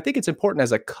 But I think it's important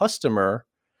as a customer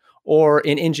or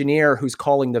an engineer who's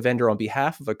calling the vendor on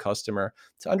behalf of a customer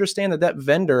to understand that that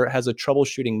vendor has a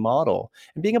troubleshooting model,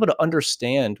 and being able to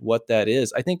understand what that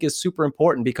is, I think, is super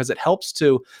important, because it helps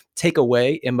to take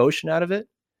away emotion out of it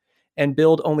and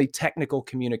build only technical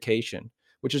communication,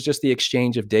 which is just the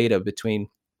exchange of data between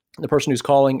the person who's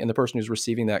calling and the person who's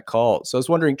receiving that call. So I was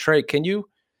wondering, Trey, can you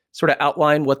sort of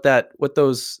outline what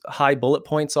those high bullet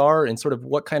points are, and sort of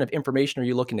what kind of information are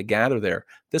you looking to gather there?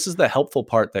 This is the helpful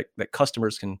part that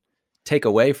customers can take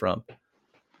away from.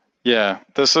 Yeah,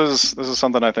 this is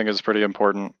something I think is pretty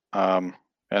important. And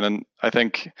then I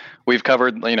think we've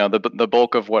covered, the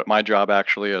bulk of what my job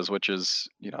actually is, which is,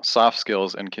 soft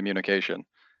skills and communication.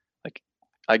 Like,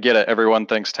 I get it. Everyone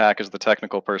thinks TAC is the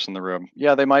technical person in the room.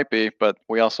 Yeah, they might be, but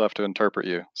we also have to interpret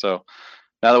you. So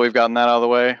now that we've gotten that out of the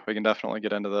way, we can definitely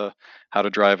get into how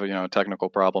to drive a technical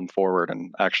problem forward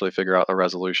and actually figure out a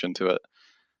resolution to it.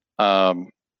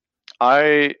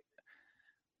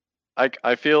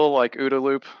 I feel like OODA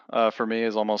loop for me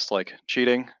is almost like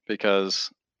cheating,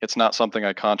 because it's not something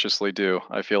I consciously do.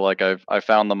 I feel like I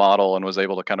found the model and was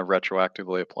able to kind of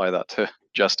retroactively apply that to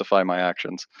justify my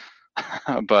actions.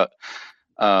 But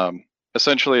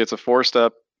essentially, it's a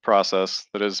 4-step process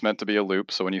that is meant to be a loop.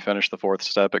 So when you finish the 4th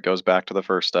step, it goes back to the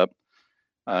 1st step,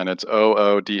 and it's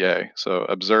OODA. So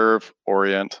observe,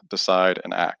 orient, decide,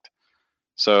 and act.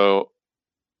 So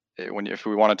if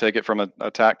we want to take it from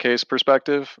a TAC case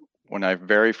perspective, when I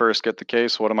very first get the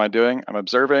case, what am I doing? I'm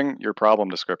observing your problem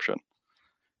description,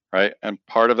 right? And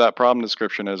part of that problem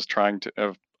description is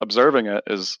observing it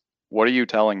is, what are you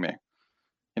telling me?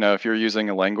 If you're using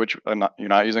a language, you're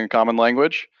not using a common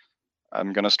language,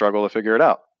 I'm going to struggle to figure it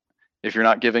out. If you're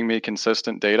not giving me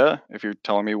consistent data, if you're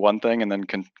telling me one thing and then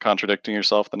contradicting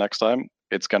yourself the next time,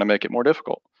 it's going to make it more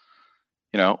difficult.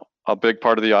 A big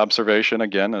part of the observation,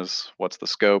 again, is what's the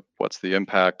scope, what's the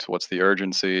impact, what's the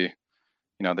urgency,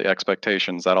 the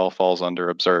expectations. That all falls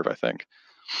under observe, I think.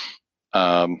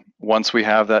 Once we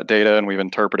have that data and we've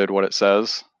interpreted what it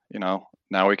says,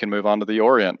 now we can move on to the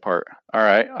orient part. All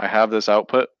right, I have this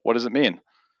output. What does it mean?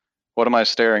 What am I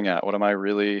staring at? What am I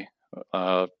really,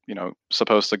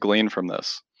 supposed to glean from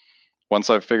this? Once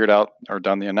I've figured out or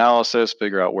done the analysis,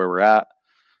 figure out where we're at,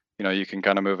 you can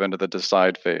kind of move into the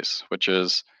decide phase, which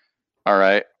is, all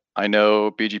right, I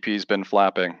know BGP's been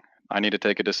flapping. I need to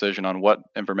take a decision on what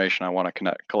information I want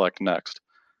to collect next.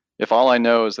 If all I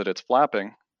know is that it's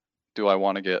flapping, do I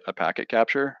want to get a packet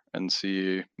capture and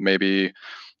see maybe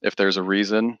if there's a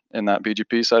reason in that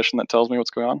BGP session that tells me what's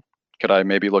going on? Could I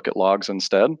maybe look at logs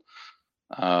instead?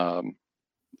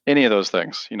 Any of those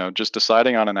things, just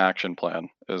deciding on an action plan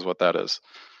is what that is.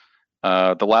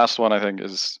 The last one I think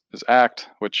is act,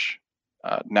 which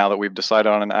now that we've decided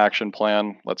on an action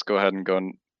plan, let's go ahead and go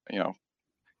and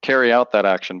carry out that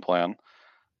action plan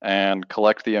and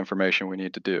collect the information we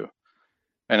need to do.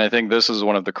 And I think this is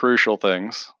one of the crucial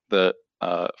things that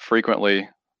frequently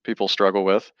people struggle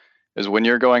with, is when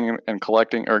you're going and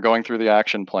collecting or going through the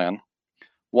action plan.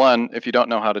 One, if you don't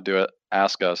know how to do it,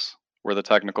 ask us. We're the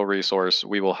technical resource.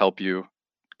 We will help you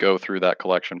go through that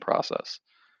collection process.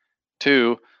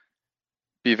 2,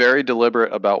 be very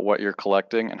deliberate about what you're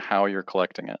collecting and how you're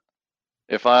collecting it.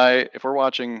 If we're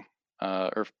watching,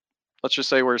 or let's just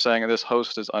say we're saying this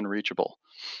host is unreachable.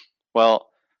 Well,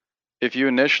 if you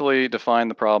initially define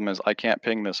the problem as I can't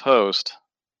ping this host,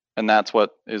 and that's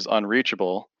what is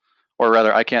unreachable, or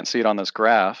rather I can't see it on this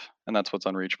graph, and that's what's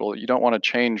unreachable, you don't want to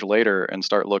change later and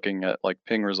start looking at like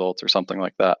ping results or something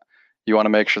like that. You want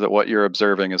to make sure that what you're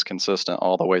observing is consistent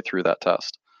all the way through that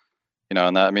test.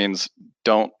 And that means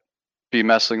don't be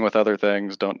messing with other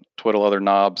things, don't twiddle other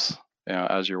knobs,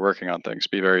 as you're working on things.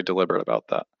 Be very deliberate about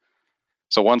that.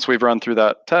 So once we've run through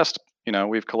that test,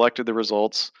 we've collected the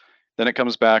results, then it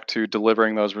comes back to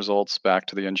delivering those results back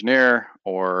to the engineer,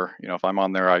 or, if I'm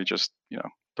on there, I just,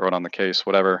 throw it on the case,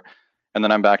 whatever. And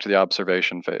then I'm back to the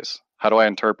observation phase. How do I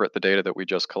interpret the data that we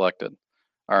just collected?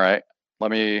 All right,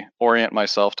 let me orient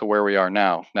myself to where we are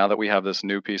now. Now that we have this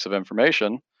new piece of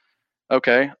information,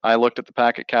 okay, I looked at the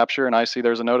packet capture and I see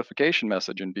there's a notification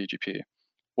message in BGP.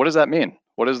 What does that mean?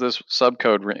 What does this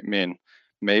subcode mean?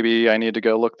 Maybe I need to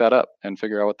go look that up and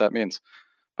figure out what that means.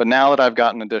 But now that I've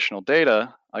gotten additional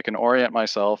data, I can orient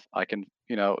myself. I can,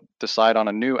 decide on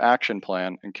a new action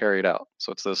plan and carry it out.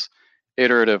 So it's this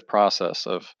iterative process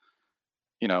of,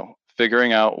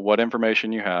 figuring out what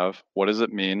information you have. What does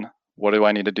it mean? What do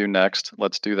I need to do next?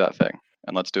 Let's do that thing,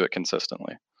 and let's do it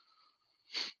consistently.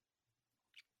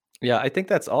 Yeah, I think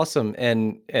that's awesome.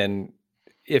 And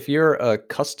if you're a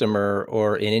customer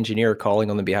or an engineer calling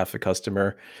on the behalf of a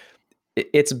customer,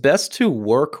 It's best to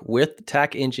work with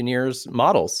TAC engineers'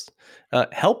 models.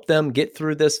 Help them get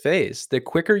through this phase. The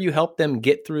quicker you help them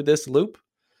get through this loop,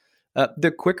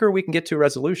 the quicker we can get to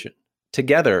resolution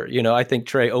together. I think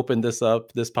Trey opened this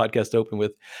podcast open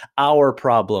with our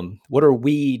problem. What are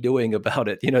we doing about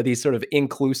it? These sort of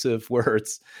inclusive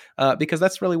words, because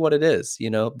that's really what it is.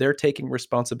 They're taking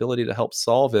responsibility to help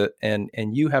solve it, and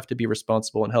you have to be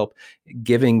responsible and help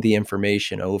giving the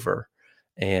information over.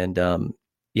 And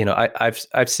I've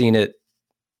seen it.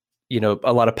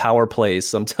 A lot of power plays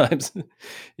sometimes.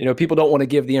 People don't want to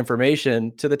give the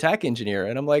information to the TAC engineer,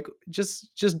 and I'm like,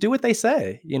 just do what they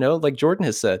say. Like Jordan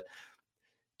has said,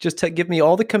 just give me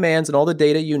all the commands and all the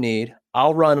data you need.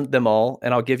 I'll run them all,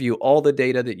 and I'll give you all the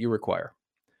data that you require,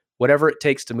 whatever it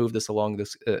takes to move this along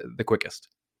the quickest.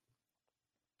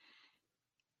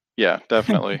 Yeah,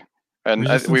 definitely. And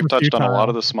we've touched on a lot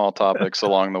of the small topics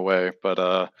along the way,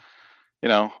 but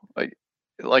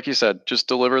like you said, just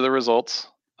deliver the results.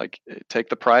 Like, take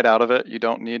the pride out of it. You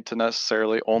don't need to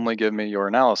necessarily only give me your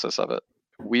analysis of it.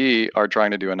 We are trying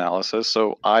to do analysis,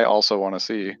 so I also want to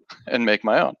see and make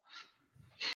my own.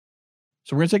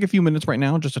 So we're going to take a few minutes right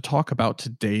now just to talk about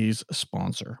today's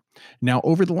sponsor. Now,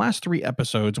 over the last 3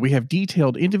 episodes, we have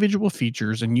detailed individual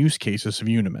features and use cases of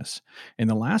Unimis. In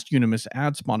the last Unimis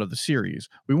ad spot of the series,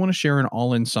 we want to share an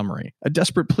all-in summary, a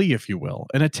desperate plea, if you will,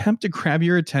 an attempt to grab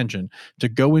your attention to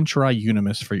go and try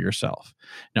Unimis for yourself.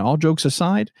 Now, all jokes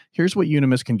aside, here's what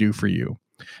Unimis can do for you.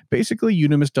 Basically,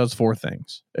 Unimis does 4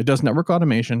 things. It does network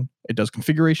automation, it does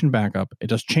configuration backup, it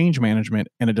does change management,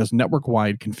 and it does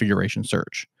network-wide configuration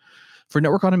search. For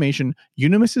network automation,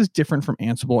 Unimis is different from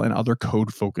Ansible and other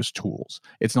code-focused tools.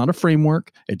 It's not a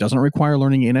framework, it doesn't require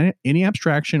learning any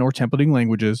abstraction or templating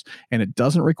languages, and it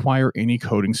doesn't require any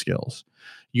coding skills.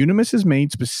 Unimis is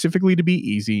made specifically to be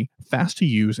easy, fast to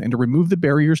use, and to remove the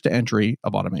barriers to entry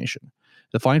of automation.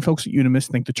 The fine folks at Unimis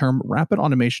think the term rapid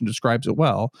automation describes it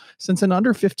well, since in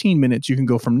under 15 minutes you can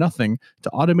go from nothing to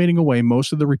automating away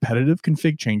most of the repetitive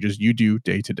config changes you do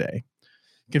day to day.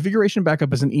 Configuration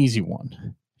backup is an easy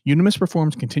one. Unimis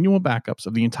performs continual backups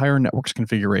of the entire network's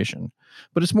configuration,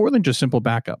 but it's more than just simple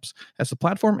backups, as the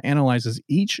platform analyzes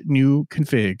each new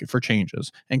config for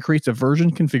changes and creates a version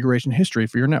configuration history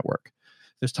for your network.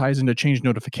 This ties into change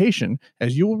notification,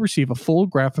 as you will receive a full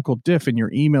graphical diff in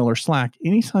your email or Slack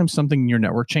anytime something in your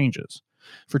network changes.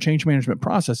 For change management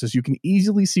processes, you can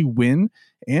easily see when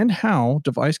and how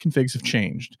device configs have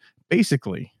changed.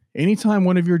 Basically, anytime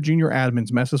one of your junior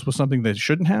admins messes with something they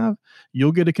shouldn't have,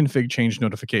 you'll get a config change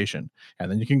notification.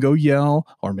 And then you can go yell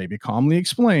or maybe calmly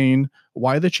explain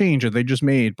why the change that they just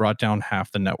made brought down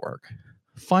half the network.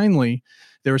 Finally,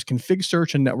 there is config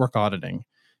search and network auditing.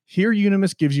 Here,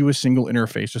 Unimis gives you a single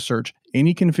interface to search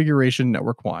any configuration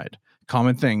network-wide.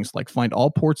 Common things like find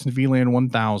all ports in VLAN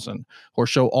 1000 or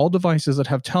show all devices that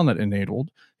have Telnet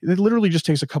enabled. It literally just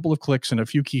takes a couple of clicks and a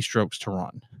few keystrokes to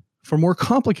run. For more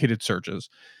complicated searches,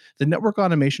 the network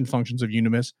automation functions of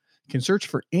Unimis can search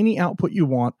for any output you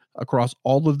want across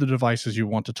all of the devices you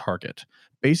want to target.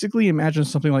 Basically, imagine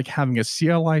something like having a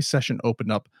CLI session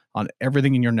open up on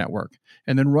everything in your network,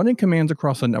 and then running commands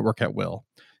across the network at will.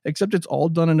 Except it's all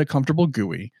done in a comfortable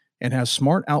GUI and has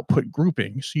smart output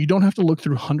grouping, so you don't have to look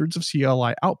through hundreds of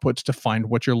CLI outputs to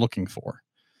find what you're looking for.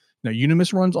 Now,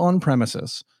 Unimis runs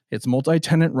on-premises. It's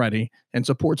multi-tenant ready and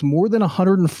supports more than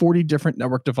 140 different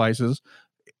network devices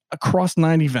across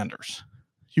 90 vendors.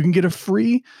 You can get a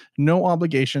free, no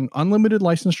obligation, unlimited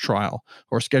license trial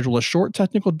or schedule a short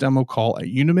technical demo call at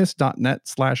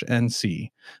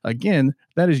unimis.net/NC. Again,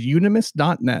 that is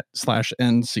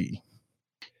unimis.net/NC.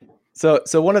 So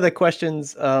one of the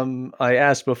questions I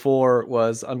asked before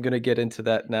was, I'm going to get into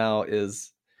that now,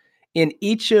 is in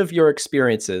each of your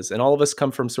experiences, and all of us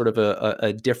come from sort of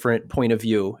a different point of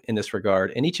view in this regard,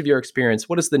 in each of your experience,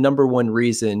 what is the number one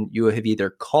reason you have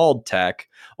either called TAC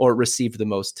or received the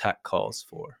most TAC calls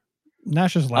for?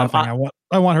 Nash is laughing.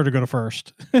 I want her to go to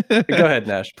first. Go ahead,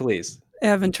 Nash, please.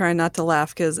 I've been trying not to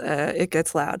laugh because it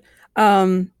gets loud.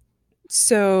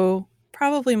 So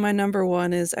probably my number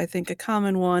one is, I think, a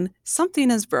common one.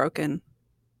 Something is broken.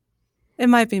 It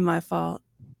might be my fault.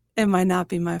 It might not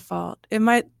be my fault. It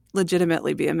might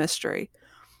legitimately be a mystery.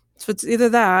 So it's either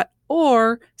that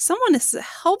or someone has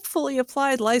helpfully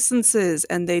applied licenses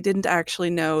and they didn't actually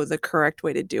know the correct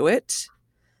way to do it.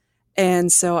 And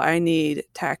so I need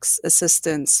TAC's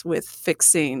assistance with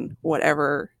fixing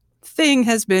whatever thing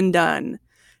has been done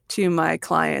to my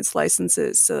clients'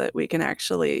 licenses so that we can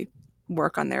actually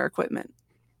work on their equipment.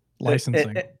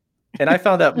 Licensing. And I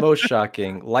found that most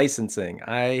shocking, licensing.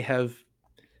 I have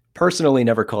personally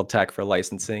never called TAC for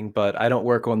licensing, but I don't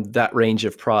work on that range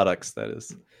of products. That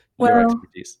is your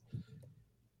expertise.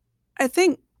 I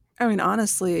think, I mean,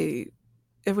 honestly,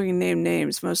 if we can name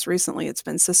names, most recently it's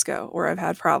been Cisco, where I've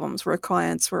had problems where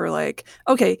clients were like,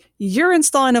 okay, you're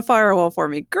installing a firewall for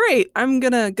me. Great. I'm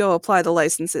going to go apply the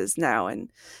licenses now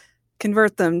and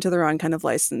convert them to the wrong kind of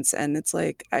license. And it's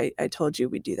like, I told you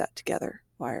we'd do that together.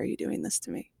 Why are you doing this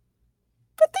to me?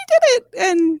 But they did it.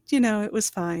 And, it was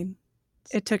fine.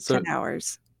 It took 10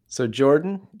 hours. So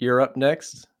Jordan, you're up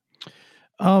next.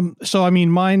 So I mean,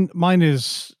 mine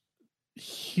is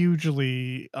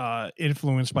hugely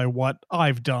influenced by what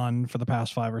I've done for the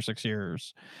past 5 or 6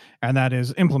 years, and that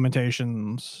is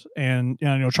implementations and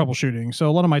troubleshooting. So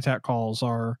a lot of my tech calls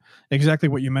are exactly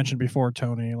what you mentioned before,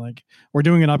 Tony. Like, we're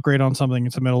doing an upgrade on something,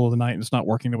 it's the middle of the night and it's not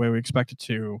working the way we expect it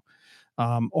to,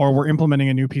 or we're implementing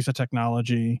a new piece of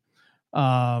technology.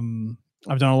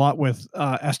 I've done a lot with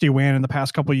SD-WAN in the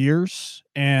past couple of years,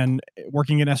 and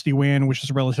working in SD-WAN, which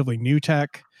is relatively new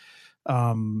tech.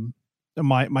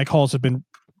 My calls have been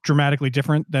dramatically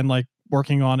different than like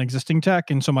working on existing tech,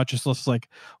 and so much as just like,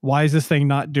 why is this thing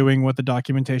not doing what the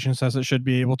documentation says it should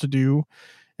be able to do?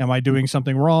 Am I doing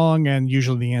something wrong? And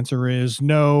usually the answer is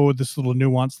no. This little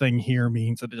nuance thing here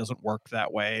means that it doesn't work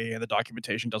that way, and the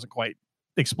documentation doesn't quite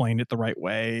explain it the right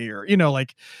way, or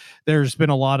like, there's been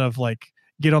a lot of like,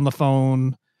 get on the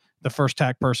phone, the first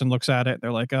tech person looks at it,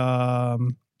 they're like,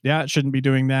 yeah, it shouldn't be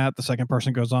doing that. The second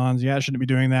person goes on, yeah, it shouldn't be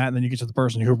doing that. And then you get to the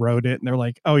person who wrote it and they're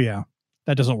like, oh yeah,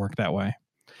 that doesn't work that way.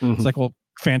 Mm-hmm. It's like, well,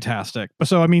 fantastic. But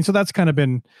so that's kind of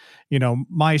been,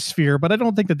 my sphere, but I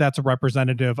don't think that that's a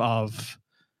representative of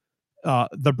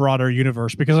the broader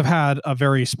universe, because I've had a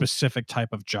very specific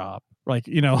type of job. Like,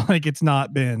 like, it's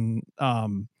not been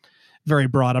very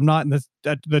broad. I'm not in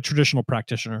the traditional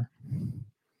practitioner.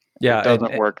 Yeah. It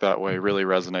doesn't work that way. Really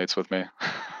resonates with me.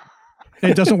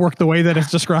 It doesn't work the way that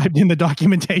it's described in the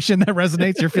documentation that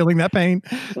resonates. You're feeling that pain?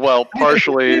 Well,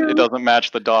 partially it doesn't match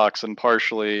the docs, and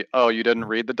partially, oh, you didn't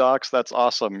read the docs? That's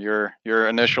awesome. Your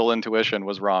initial intuition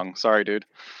was wrong. Sorry, dude.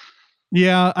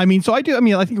 Yeah, I mean, so I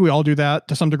think we all do that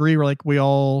to some degree. We're like,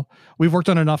 we've worked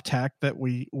on enough tech that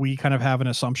we kind of have an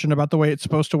assumption about the way it's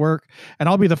supposed to work. And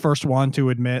I'll be the first one to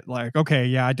admit, like, okay,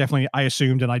 yeah, I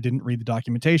assumed and I didn't read the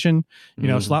documentation,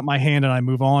 slap my hand and I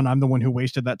move on. I'm the one who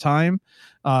wasted that time.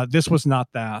 This was not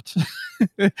that.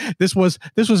 This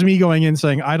was me going in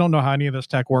saying, I don't know how any of this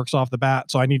tech works off the bat,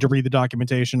 so I need to read the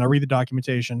documentation. I read the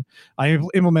documentation. I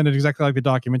implemented exactly like the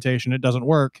documentation. It doesn't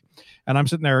work. And I'm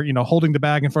sitting there, holding the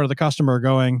bag in front of the customer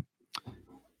going,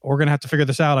 we're going to have to figure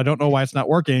this out. I don't know why it's not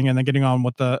working. And then getting on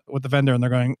with the vendor, and they're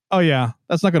going, oh yeah,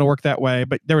 that's not going to work that way.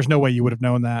 But there was no way you would have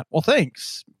known that. Well,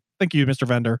 thanks. Thank you, Mr.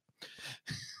 Vendor.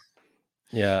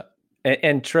 Yeah.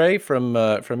 And Trey, from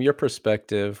your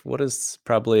perspective, what is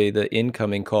probably the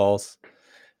incoming calls?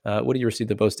 What do you receive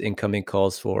the most incoming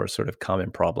calls for, sort of common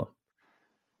problem?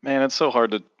 Man, it's so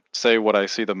hard to say what I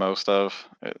see the most of.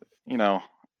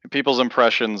 People's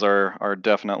impressions are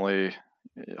definitely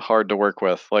hard to work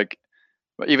with. Like,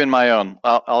 even my own.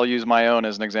 I'll use my own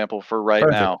as an example for right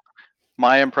Perfect. Now.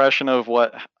 My impression of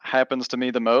what happens to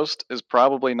me the most is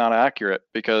probably not accurate,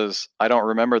 because I don't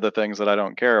remember the things that I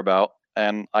don't care about.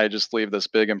 And I just leave this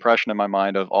big impression in my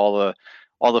mind of all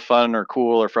the fun or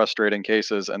cool or frustrating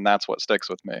cases, and that's what sticks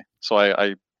with me. So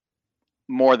I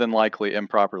more than likely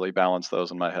improperly balance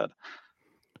those in my head.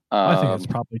 I think that's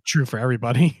probably true for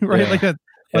everybody, right? Yeah.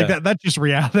 Like that. That's just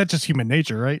reality. That's just human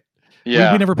nature, right?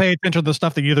 Yeah. We never pay attention to the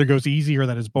stuff that either goes easy or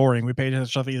that is boring. We pay attention to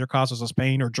stuff that either causes us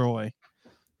pain or joy.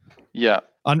 Yeah.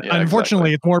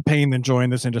 Unfortunately, exactly. It's more pain than joy in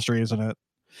this industry, isn't it?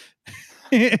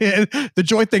 The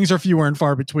joy things are fewer and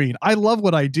far between. I love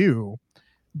what I do,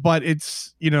 but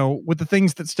it's, with the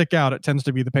things that stick out, it tends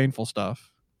to be the painful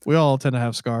stuff. We all tend to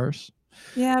have scars.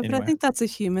 Yeah, anyway. But I think that's a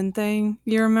human thing.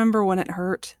 You remember when it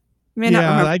hurt. You may not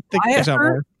remember I think why it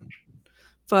hurt,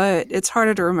 but it's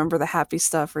harder to remember the happy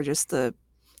stuff or just the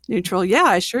neutral. Yeah,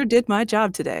 I sure did my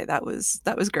job today. That was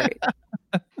great.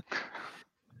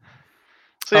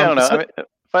 So yeah, I don't know.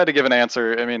 If I had to give an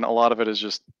answer, a lot of it is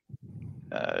just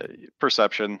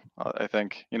perception. I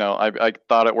think, I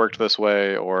thought it worked this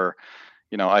way, or,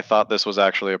 I thought this was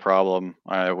actually a problem.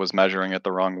 I was measuring it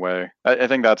the wrong way. I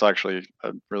think that's actually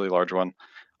a really large one.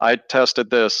 I tested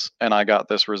this and I got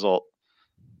this result,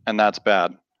 and that's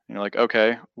bad. You're like,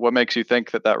 okay, what makes you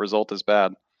think that result is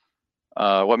bad?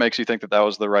 What makes you think that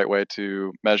was the right way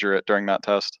to measure it during that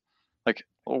test? Like,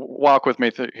 walk with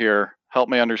me here. Help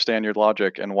me understand your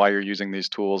logic and why you're using these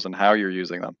tools and how you're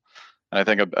using them. And I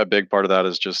think a big part of that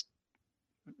is just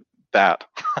that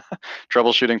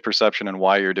troubleshooting perception and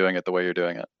why you're doing it the way you're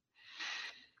doing it.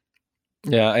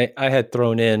 Yeah, I had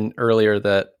thrown in earlier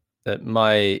that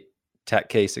my tech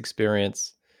case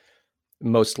experience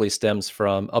mostly stems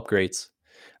from upgrades.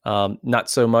 Not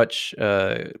so much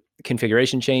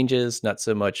configuration changes, not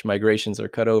so much migrations or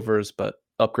cutovers, but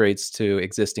upgrades to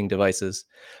existing devices.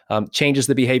 Changes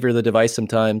the behavior of the device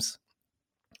sometimes.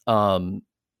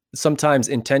 Sometimes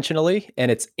intentionally,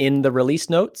 and it's in the release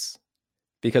notes,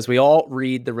 because we all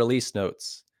read the release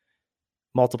notes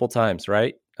multiple times,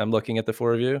 right? I'm looking at the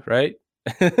four of you, right?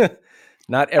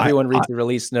 Not everyone reads the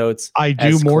release notes. I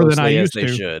do more than I used to.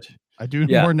 Should. I do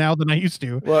more now than I used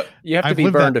to. Well, you have to be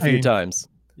burned a few times.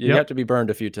 You have to be burned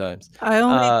a few times. I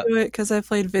only do it because I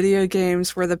played video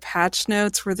games where the patch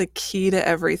notes were the key to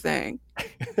everything.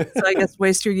 So I guess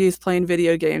waste your youth playing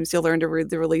video games. You'll learn to read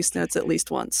the release notes at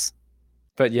least once.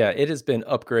 But yeah, it has been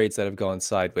upgrades that have gone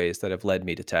sideways that have led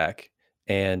me to TAC.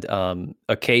 And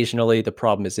occasionally the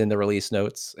problem is in the release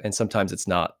notes, and sometimes it's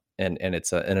not, and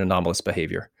it's an anomalous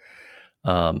behavior.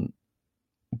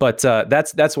 But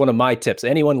that's one of my tips.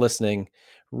 Anyone listening,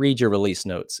 read your release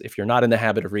notes. If you're not in the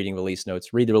habit of reading release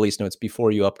notes, read the release notes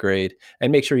before you upgrade,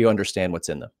 and make sure you understand what's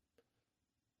in them.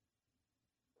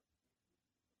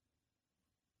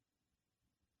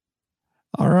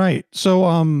 All right.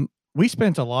 So we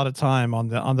spent a lot of time on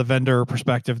the vendor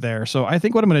perspective there. So I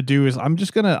think what I'm going to do is I'm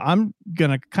going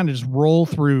to kind of just roll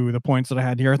through the points that I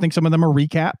had here. I think some of them are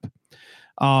recap.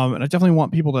 And I definitely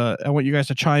want I want you guys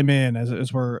to chime in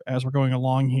as we're going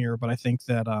along here. But I think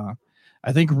that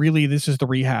I think really this is the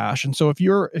rehash. And so if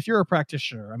you're a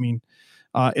practitioner, I mean,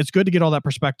 it's good to get all that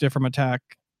perspective from a TAC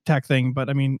thing. But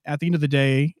I mean, at the end of the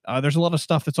day, there's a lot of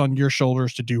stuff that's on your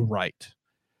shoulders to do right.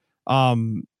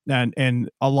 And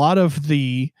a lot of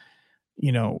the,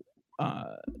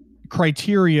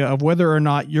 criteria of whether or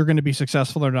not you're going to be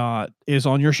successful or not is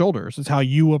on your shoulders. It's how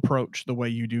you approach the way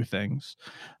you do things.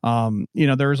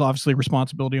 There is obviously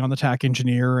responsibility on the TAC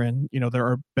engineer, and, there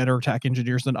are better TAC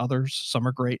engineers than others. Some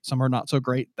are great, some are not so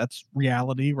great. That's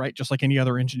reality, right? Just like any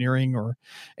other engineering or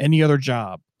any other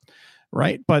job,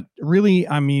 right? But really,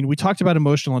 I mean, we talked about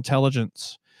emotional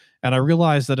intelligence, and I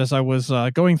realized that as I was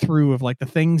going through of like the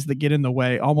things that get in the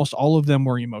way, almost all of them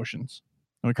were emotions.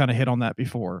 And we kind of hit on that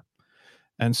before.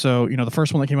 And so, the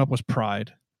first one that came up was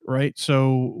pride, right?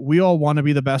 So we all want to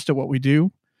be the best at what we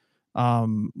do.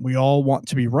 We all want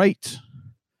to be right.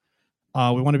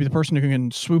 We want to be the person who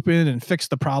can swoop in and fix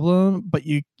the problem, but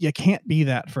you can't be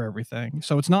that for everything.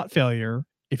 So it's not failure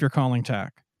if you're calling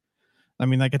TAC. I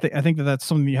mean, like, I think that's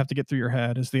something you have to get through your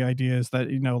head, is the idea is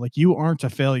that, like, you aren't a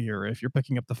failure if you're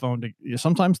picking up the phone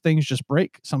sometimes things just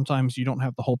break. Sometimes you don't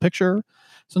have the whole picture.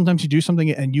 Sometimes you do something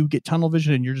and you get tunnel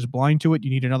vision and you're just blind to it. You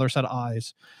need another set of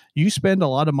eyes. You spend a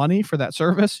lot of money for that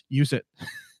service, use it.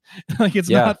 Like, it's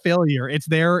not failure. It's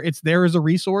there as a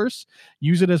resource.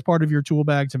 Use it as part of your tool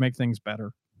bag to make things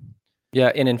better.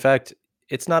 Yeah. And in fact,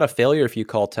 it's not a failure if you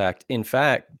call TAC. In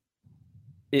fact,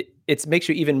 it makes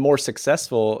you even more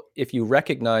successful if you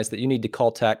recognize that you need to call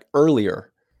TAC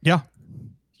earlier. Yeah.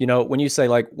 When you say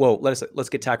like, whoa, let's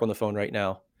get TAC on the phone right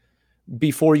now,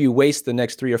 before you waste the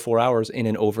next 3 or 4 hours in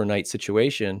an overnight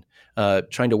situation,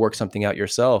 trying to work something out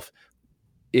yourself.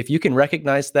 If you can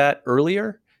recognize that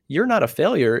earlier, you're not a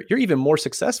failure. You're even more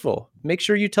successful. Make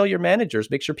sure you tell your managers,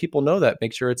 make sure people know that,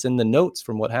 make sure it's in the notes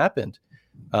from what happened.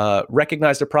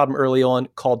 Recognize the problem early on,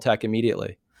 call TAC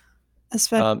immediately.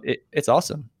 It's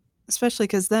awesome. Especially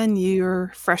because then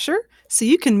you're fresher, so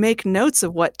you can make notes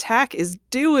of what TAC is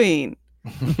doing.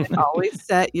 And always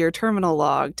set your terminal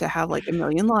log to have like 1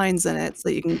 million lines in it so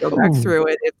you can go back through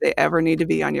it if they ever need to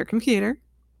be on your computer.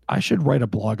 I should write a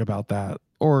blog about that,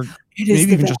 or maybe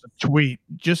even just a tweet.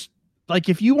 Just like,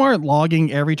 if you aren't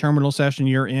logging every terminal session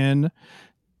you're in,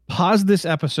 pause this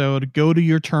episode, go to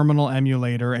your terminal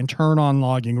emulator and turn on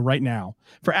logging right now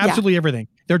for absolutely everything.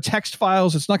 They're text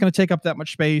files. It's not going to take up that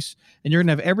much space, and you're going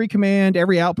to have every command,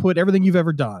 every output, everything you've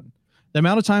ever done. The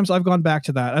amount of times I've gone back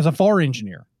to that as a FAR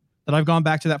engineer, that I've gone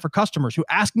back to that for customers who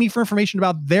ask me for information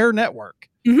about their network,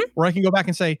 where I can go back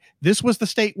and say, this was the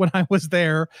state when I was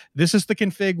there. This is the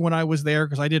config when I was there,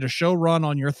 because I did a show run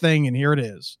on your thing, and here it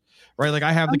is. Right? Like,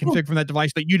 I have the config from that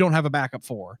device that you don't have a backup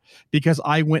for, because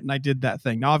I went and I did that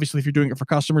thing. Now, obviously, if you're doing it for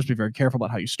customers, be very careful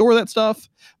about how you store that stuff.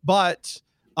 But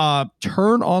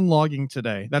turn on logging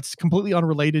today. That's completely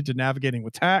unrelated to navigating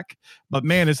with TAC, but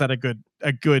man, is that a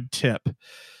good tip.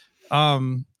 So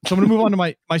I'm going to move on to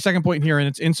my second point here, and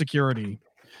it's insecurity.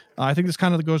 I think this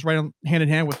kind of goes right hand in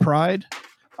hand with pride.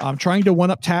 Trying to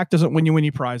one-up TAC doesn't win you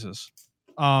any prizes.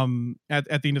 At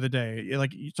the end of the day,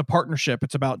 like, it's a partnership.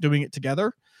 It's about doing it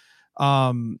together.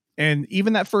 And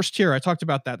even that first tier, I talked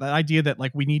about that idea that,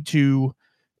 like, we need to,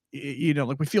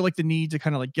 like, we feel like the need to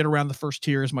kind of like get around the first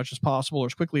tier as much as possible or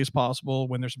as quickly as possible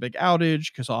when there's a big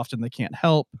outage, because often they can't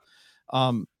help.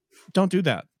 Don't do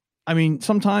that. I mean,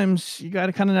 sometimes you got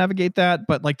to kind of navigate that,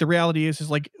 but like the reality is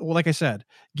like, well, like I said,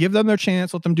 give them their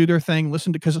chance, let them do their thing,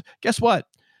 listen to, because guess what?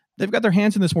 They've got their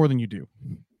hands in this more than you do.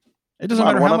 It doesn't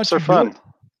matter how much one-ups are you do fun. it.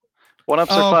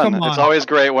 One-ups Oh, are fun. come It's on. always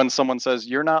great when someone says,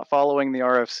 you're not following the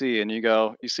RFC, and you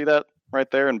go, you see that right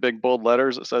there in big bold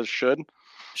letters? It says should.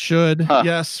 Huh.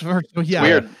 Yes. It's Yeah.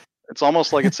 weird. It's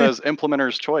almost like it says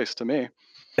implementer's choice to me.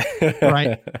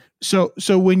 Right. So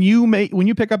when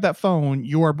you pick up that phone,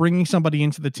 you are bringing somebody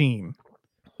into the team,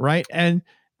 right? And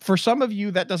for some of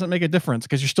you, that doesn't make a difference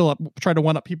because you're still trying to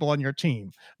one up people on your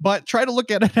team. But try to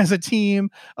look at it as a team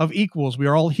of equals. We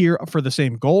are all here for the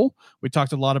same goal. We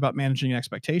talked a lot about managing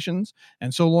expectations.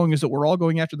 And so long as that we're all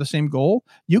going after the same goal,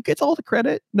 you get all the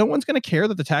credit. No one's going to care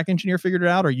that the TAC engineer figured it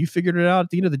out or you figured it out. At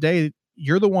the end of the day,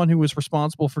 you're the one who was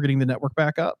responsible for getting the network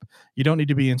back up. You don't need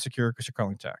to be insecure because you're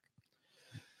calling TAC.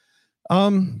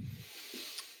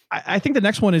 I think the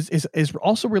next one is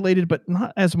also related, but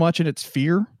not as much in its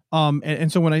fear. And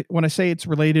so when I say it's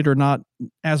related or not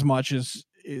as much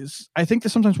is I think that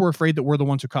sometimes we're afraid that we're the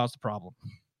ones who caused the problem,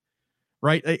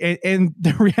 right? And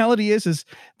the reality is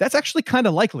that's actually kind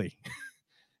of likely.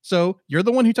 So you're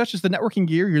the one who touches the networking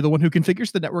gear. You're the one who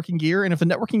configures the networking gear. And if the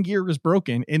networking gear is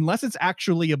broken, unless it's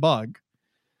actually a bug,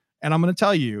 and I'm going to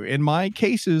tell you, in my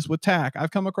cases with TAC,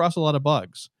 I've come across a lot of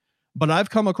bugs. But I've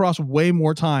come across way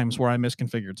more times where I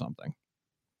misconfigured something.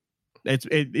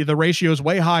 The ratio is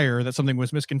way higher that something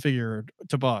was misconfigured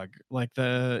to bug. Like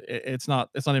it's not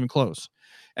even close.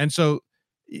 And so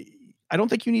I don't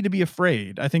think you need to be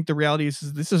afraid. I think the reality is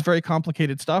this is very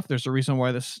complicated stuff. There's a reason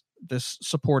why this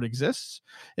support exists.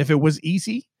 If it was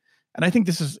easy, and I think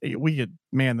this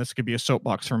could be a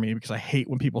soapbox for me because I hate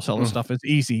when people sell this stuff as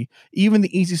easy. Even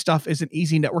the easy stuff isn't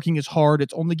easy. Networking is hard.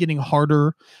 It's only getting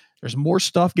harder. There's more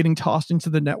stuff getting tossed into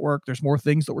the network. There's more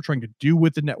things that we're trying to do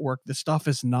with the network. This stuff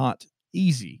is not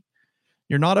easy.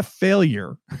 You're not a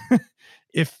failure.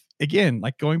 If, again,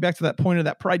 like going back to that point of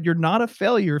that pride, you're not a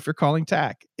failure if you're calling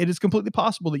TAC. It is completely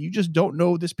possible that you just don't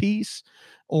know this piece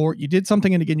or you did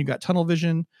something and again, you got tunnel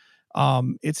vision.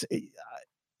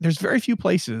 There's very few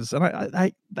places, and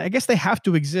I guess they have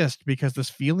to exist because this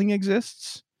feeling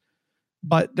exists,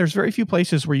 but there's very few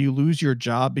places where you lose your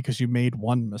job because you made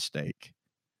one mistake.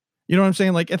 You know what I'm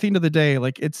saying? Like at the end of the day,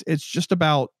 like it's just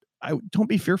about, don't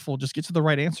be fearful, just get to the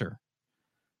right answer.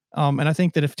 And I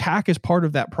think that if TAC is part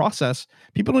of that process,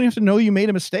 people don't have to know you made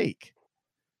a mistake.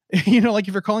 Like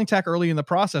if you're calling TAC early in the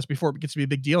process before it gets to be a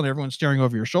big deal and everyone's staring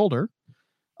over your shoulder,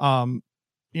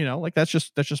 like that's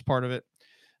just part of it.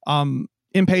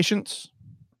 Impatience.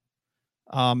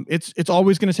 It's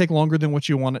always going to take longer than what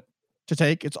you want it to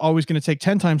take. It's always going to take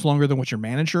 10 times longer than what your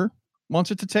manager wants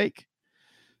it to take.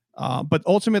 But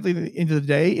ultimately, at the end of the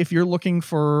day, if you're looking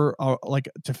for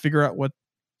to figure out what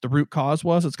the root cause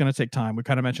was, it's going to take time. We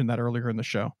kind of mentioned that earlier in the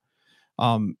show.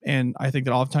 And I think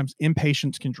that oftentimes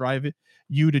impatience can drive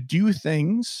you to do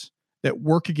things that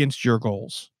work against your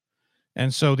goals.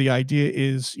 And so the idea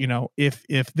is,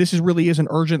 if this really is an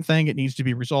urgent thing, it needs to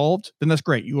be resolved, then that's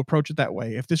great. You approach it that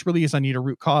way. If this really is, I need a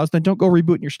root cause, then don't go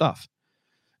rebooting your stuff.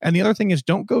 And the other thing is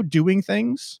don't go doing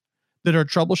things that are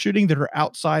troubleshooting that are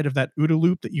outside of that OODA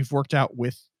loop that you've worked out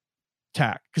with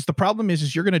TAC. Because the problem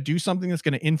is you're going to do something that's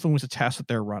going to influence a test that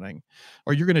they're running,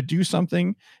 or you're going to do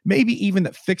something maybe even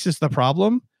that fixes the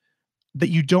problem that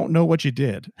you don't know what you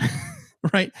did.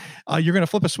 Right? You're going to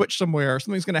flip a switch somewhere,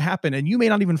 something's going to happen, and you may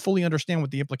not even fully understand what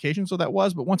the implications of that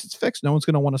was, but once it's fixed, no one's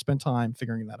going to want to spend time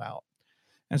figuring that out.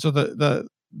 And so the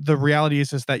reality is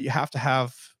that you have to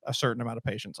have a certain amount of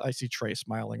patience. I see Trey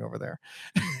smiling over there.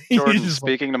 Jordan's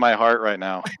speaking to my heart right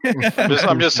now.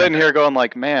 I'm just sitting here going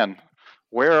like, man,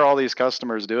 where are all these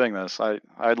customers doing this?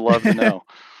 I'd love to know.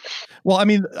 Well, I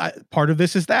mean, part of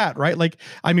this is that, right? Like,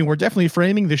 I mean, we're definitely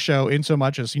framing the show in so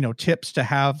much as, tips to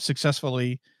have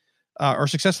successfully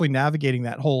navigating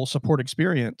that whole support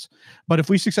experience. But if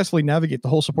we successfully navigate the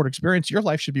whole support experience, your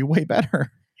life should be way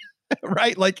better.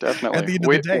 Right? Like, definitely. At the end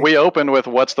of the day, we opened with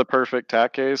what's the perfect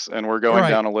TAC case, and we're going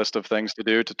down a list of things to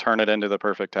do to turn it into the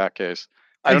perfect TAC case.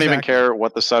 I don't even care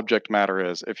what the subject matter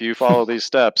is. If you follow these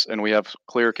steps and we have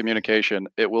clear communication,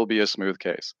 it will be a smooth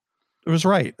case. It was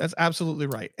right. That's absolutely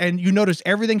right. And you notice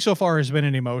everything so far has been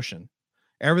an emotion.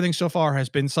 Everything so far has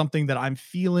been something that I'm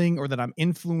feeling or that I'm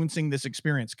influencing this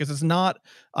experience, because it's not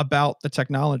about the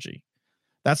technology.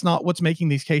 That's not what's making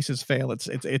these cases fail.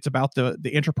 It's about the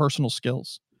interpersonal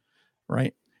skills,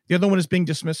 right? The other one is being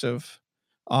dismissive.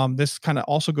 This kind of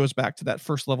also goes back to that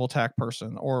first level TAC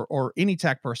person or any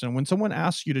TAC person. When someone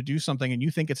asks you to do something and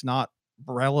you think it's not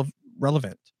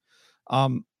relevant,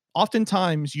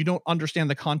 oftentimes you don't understand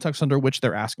the context under which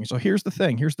they're asking. So here's the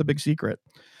thing. Here's the big secret.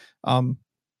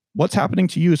 what's happening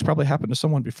to you has probably happened to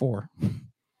someone before.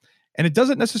 And it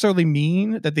doesn't necessarily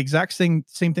mean that the exact same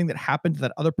thing that happened to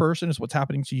that other person is what's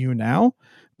happening to you now,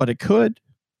 but it could,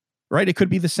 right? It could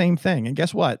be the same thing. And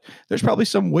guess what? There's probably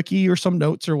some wiki or some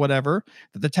notes or whatever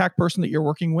that the TAC person that you're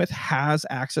working with has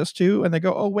access to. And they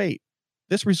go, oh, wait,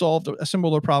 this resolved a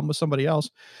similar problem with somebody else.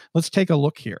 Let's take a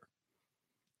look here.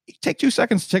 Take 2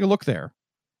 seconds to take a look there,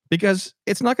 because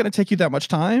it's not going to take you that much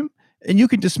time. And you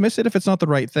can dismiss it if it's not the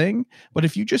right thing. But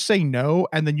if you just say no,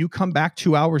 and then you come back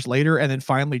 2 hours later and then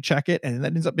finally check it, and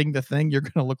that ends up being the thing, you're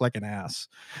going to look like an ass.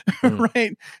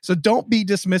 Right? So don't be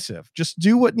dismissive. Just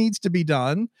do what needs to be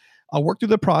done. Work through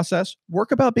the process.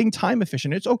 Work about being time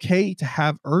efficient. It's okay to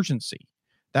have urgency.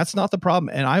 That's not the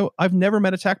problem. And I've never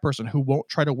met a tech person who won't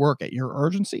try to work at your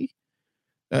urgency.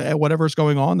 At whatever's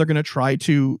going on, they're going to try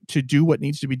to do what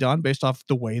needs to be done based off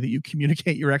the way that you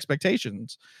communicate your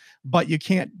expectations. But you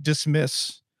can't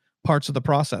dismiss parts of the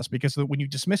process, because when you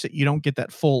dismiss it, you don't get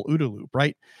that full OODA loop,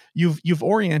 right? You've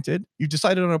oriented, you've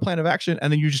decided on a plan of action,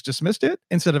 and then you just dismissed it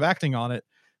instead of acting on it.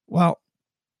 Well,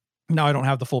 now I don't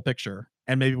have the full picture,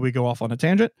 and maybe we go off on a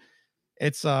tangent.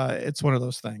 It's one of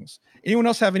those things. Anyone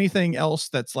else have anything else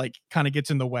that's like kind of gets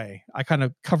in the way? I kind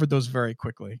of covered those very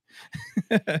quickly.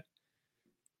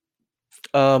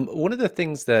 One of the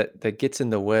things that gets in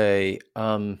the way,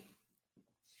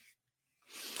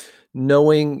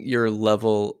 knowing your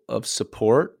level of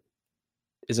support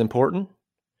is important.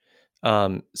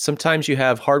 Sometimes you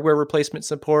have hardware replacement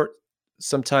support.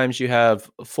 Sometimes you have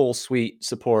full suite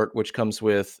support, which comes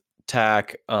with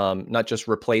TAC, not just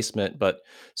replacement, but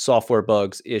software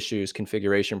bugs, issues,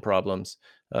 configuration problems.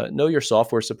 Know your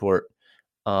software support.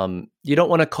 You don't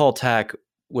want to call TAC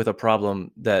with a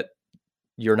problem that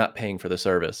you're not paying for the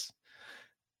service.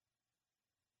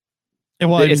 And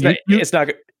well, it's not.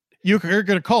 You're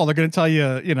going to call. They're going to tell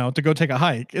you, to go take a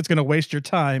hike. It's going to waste your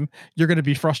time. You're going to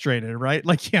be frustrated, right?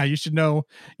 Like, yeah, you should know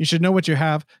what you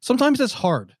have. Sometimes it's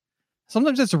hard.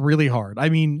 Sometimes it's really hard. I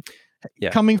mean,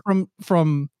 coming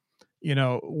from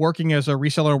working as a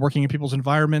reseller, working in people's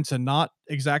environments and not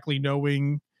exactly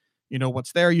knowing,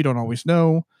 what's there. You don't always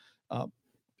know.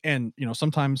 And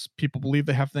sometimes people believe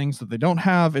they have things that they don't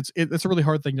have. It's a really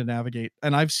hard thing to navigate.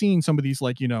 And I've seen some of these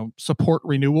support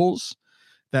renewals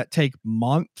that take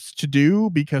months to do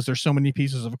because there's so many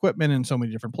pieces of equipment in so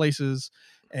many different places,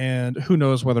 and who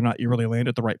knows whether or not you really land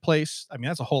at the right place. I mean,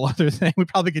 that's a whole other thing. We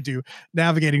probably could do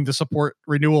navigating the support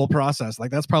renewal process.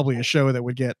 Like, that's probably a show that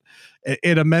would get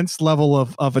an immense level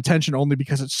of attention, only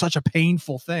because it's such a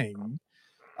painful thing.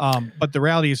 But the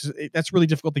reality is that's a really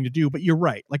difficult thing to do. But you're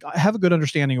right. Like, I have a good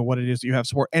understanding of what it is that you have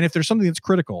support. And if there's something that's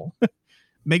critical,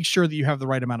 make sure that you have the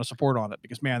right amount of support on it,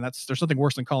 because man, there's something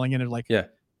worse than calling in and like,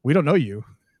 we don't know you.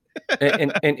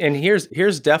 and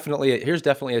here's definitely a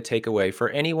takeaway for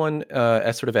anyone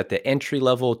as sort of at the entry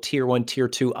level, tier 1, tier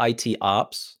 2 IT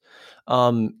ops.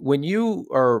 When you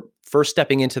are first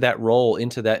stepping into that role,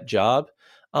 into that job,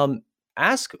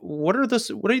 ask what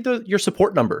are your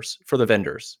support numbers for the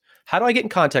vendors? How do I get in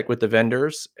contact with the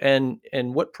vendors, and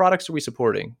what products are we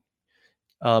supporting?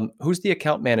 Who's the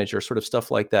account manager? Sort of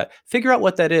stuff like that. Figure out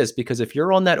what that is, because if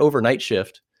you're on that overnight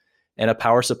shift and a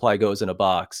power supply goes in a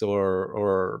box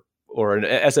or an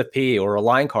SFP or a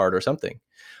line card or something,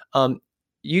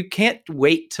 you can't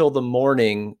wait till the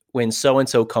morning when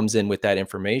so-and-so comes in with that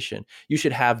information. You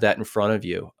should have that in front of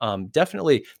you.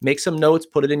 Definitely make some notes,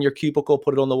 put it in your cubicle,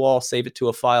 put it on the wall, save it to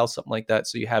a file, something like that,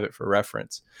 so you have it for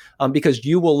reference. Because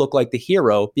you will look like the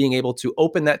hero being able to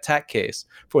open that TAC case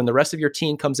for when the rest of your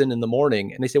team comes in the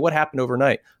morning and they say, what happened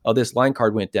overnight? Oh, this line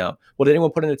card went down. Well, did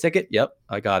anyone put in a ticket? Yep,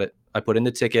 I got it. I put in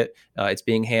the ticket. It's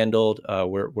being handled.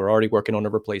 We're already working on a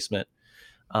replacement.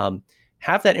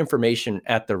 Have that information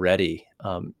at the ready.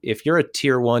 If you're a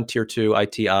tier 1, tier 2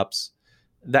 IT ops,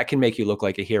 that can make you look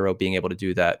like a hero being able to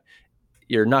do that.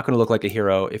 You're not going to look like a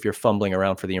hero if you're fumbling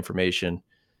around for the information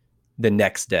the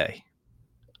next day.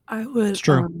 I would. It's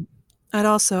true. I'd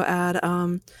also add,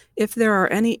 if there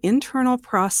are any internal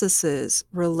processes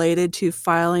related to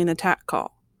filing a TAC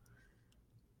call,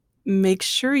 make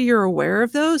sure you're aware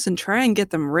of those and try and get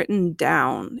them written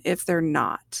down if they're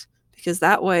not. Because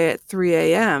that way at 3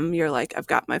 a.m., you're like, I've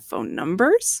got my phone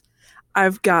numbers.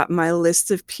 I've got my list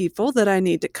of people that I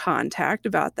need to contact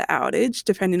about the outage,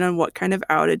 depending on what kind of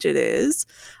outage it is.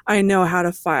 I know how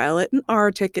to file it in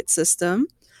our ticket system.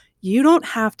 You don't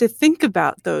have to think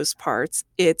about those parts.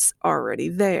 It's already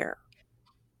there.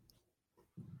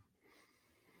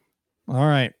 All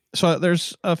right. So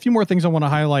there's a few more things I want to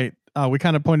highlight. We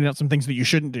kind of pointed out some things that you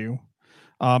shouldn't do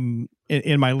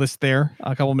in my list there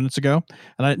a couple of minutes ago.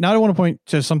 And now I want to point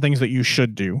to some things that you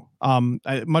should do.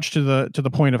 Much to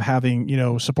the point of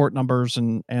having, support numbers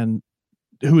and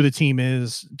who the team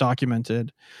is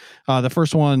documented. The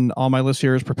first one on my list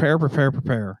here is prepare.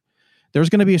 There's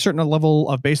going to be a certain level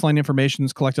of baseline information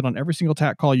that's collected on every single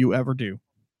TAC call you ever do,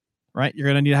 right? You're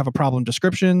going to need to have a problem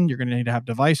description. You're going to need to have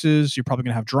devices. You're probably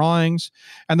going to have drawings,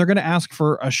 and they're going to ask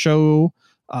for a show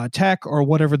tech or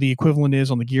whatever the equivalent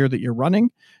is on the gear that you're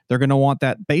running. They're going to want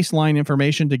that baseline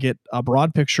information to get a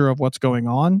broad picture of what's going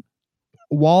on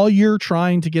while you're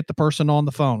trying to get the person on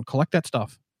the phone. Collect that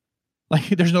stuff. Like,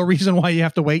 there's no reason why you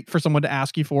have to wait for someone to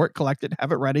ask you for it. Collect it,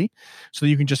 have it ready, so that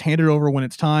you can just hand it over when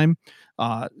it's time.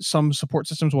 Some support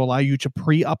systems will allow you to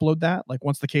pre-upload that. Like,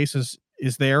 once the case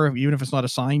is there, even if it's not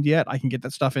assigned yet, I can get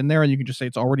that stuff in there, and you can just say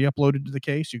it's already uploaded to the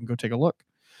case. You can go take a look.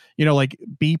 Like,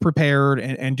 be prepared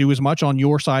and do as much on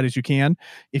your side as you can.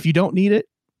 If you don't need it,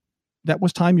 that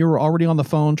was time you were already on the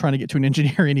phone trying to get to an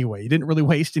engineer anyway. You didn't really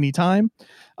waste any time.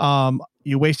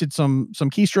 You wasted some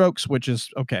keystrokes, which is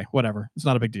okay, whatever. It's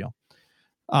not a big deal.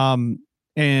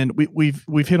 And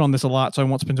we've hit on this a lot, so I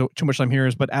won't spend too much time here.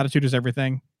 But attitude is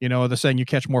everything. The saying, you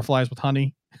catch more flies with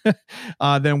honey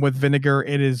than with vinegar.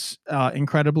 It is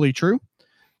incredibly true.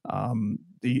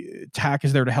 The TAC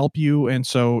is there to help you, and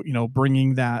so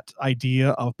bringing that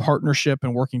idea of partnership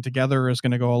and working together is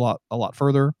going to go a lot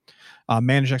further.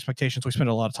 Manage expectations. We spend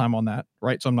a lot of time on that,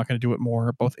 right? So I'm not going to do it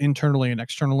more, both internally and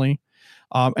externally.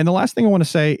 And the last thing I want to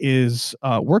say is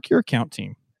work your account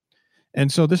team. And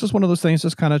so this is one of those things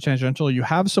that's kind of tangential. You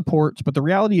have support, but the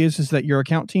reality is that your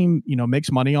account team,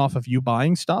 makes money off of you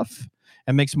buying stuff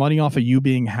and makes money off of you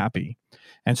being happy.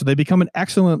 And so they become an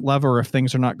excellent lever if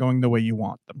things are not going the way you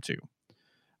want them to.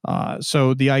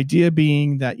 So the idea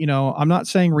being that, I'm not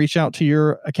saying reach out to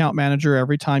your account manager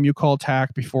every time you call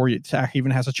TAC before TAC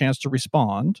even has a chance to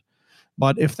respond.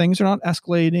 But if things are not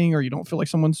escalating, or you don't feel like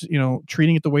someone's,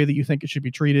 treating it the way that you think it should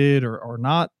be treated, or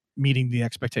not meeting the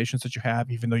expectations that you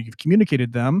have, even though you've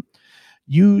communicated them,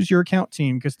 use your account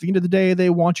team, because at the end of the day, they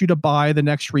want you to buy the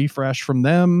next refresh from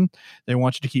them. They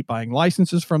want you to keep buying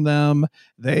licenses from them.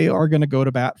 They are going to go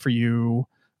to bat for you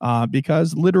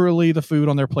because literally the food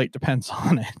on their plate depends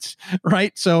on it,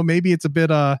 right? So maybe it's a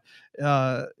bit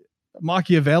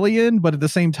Machiavellian, but at the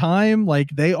same time, like,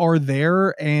 they are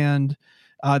there, and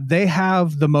they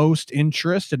have the most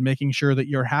interest in making sure that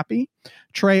you're happy.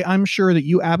 Trey, I'm sure that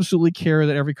you absolutely care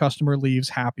that every customer leaves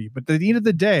happy, but at the end of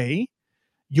the day,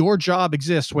 your job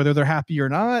exists whether they're happy or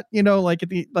not.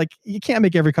 You can't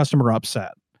make every customer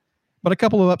upset, but a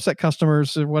couple of upset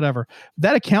customers or whatever,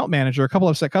 that account manager, a couple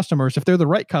of upset customers, if they're the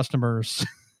right customers,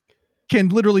 can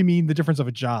literally mean the difference of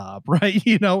a job, right?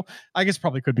 I guess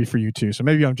probably could be for you too. So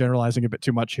maybe I'm generalizing a bit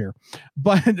too much here,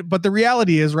 but the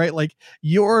reality is, right? Like,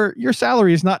 your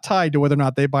salary is not tied to whether or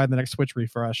not they buy the next Switch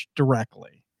refresh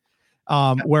directly.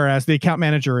 Whereas the account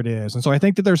manager, it is. And so I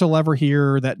think that there's a lever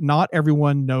here that not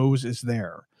everyone knows is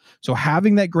there. So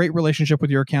having that great relationship with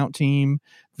your account team,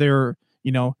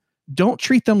 don't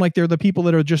treat them like they're the people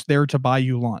that are just there to buy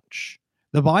you lunch.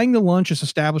 The buying the lunch is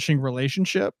establishing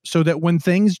relationship so that when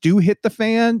things do hit the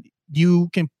fan, you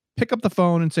can pick up the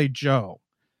phone and say, Joe,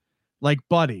 like,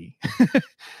 buddy,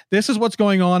 this is what's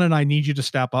going on, and I need you to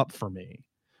step up for me.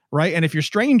 Right. And if you're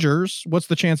strangers, what's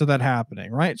the chance of that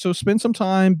happening? Right. So spend some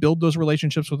time, build those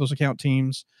relationships with those account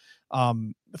teams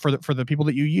for the people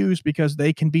that you use, because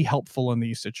they can be helpful in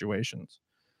these situations.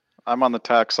 I'm on the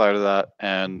TAC side of that.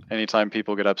 And anytime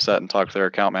people get upset and talk to their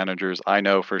account managers, I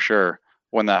know for sure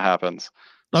when that happens.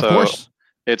 Of course.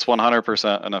 It's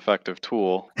 100% an effective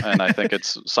tool. And I think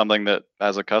it's something that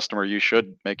as a customer, you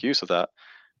should make use of that.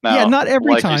 Now, yeah, not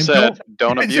every time. Like you said,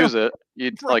 don't abuse it.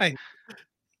 You'd right.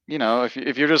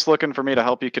 If you're just looking for me to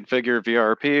help you configure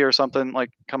VRP or something, like,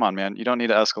 come on, man, you don't need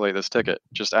to escalate this ticket.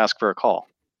 Just ask for a call.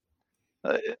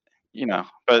 But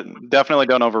definitely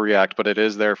don't overreact. But it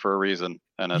is there for a reason,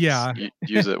 and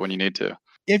use it when you need to.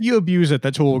 If you abuse it,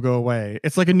 that tool will go away.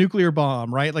 It's like a nuclear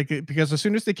bomb, right? Like, because as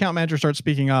soon as the account manager starts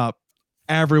speaking up,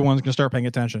 everyone's going to start paying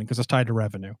attention because it's tied to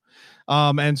revenue.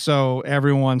 And so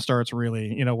everyone starts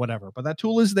really, whatever. But that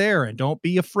tool is there, and don't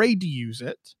be afraid to use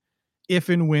it if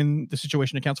and when the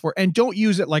situation accounts for it. And don't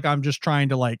use it like I'm just trying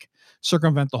to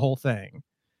circumvent the whole thing.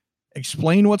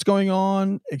 Explain what's going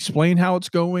on, explain how it's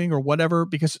going, or whatever,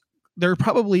 because there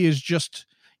probably is just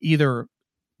either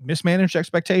mismanaged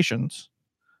expectations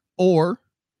or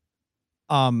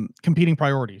competing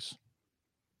priorities.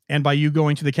 And by you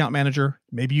going to the account manager,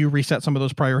 maybe you reset some of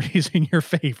those priorities in your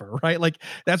favor, right? Like,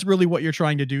 that's really what you're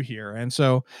trying to do here. And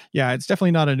so, yeah, it's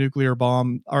definitely not a nuclear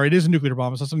bomb, or it is a nuclear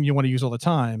bomb. It's not something you want to use all the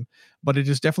time, but it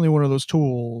is definitely one of those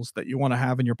tools that you want to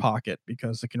have in your pocket,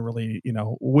 because it can really,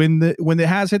 when it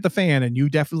has hit the fan and you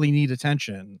definitely need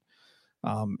attention,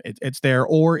 It's there.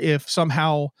 Or if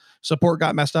somehow support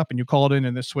got messed up and you called in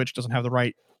and this switch doesn't have the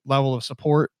right level of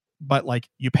support, but like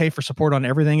you pay for support on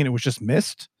everything and it was just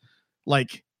missed,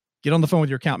 like get on the phone with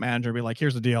your account manager and be like,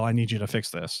 here's the deal, I need you to fix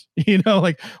this.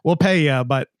 Like we'll pay you,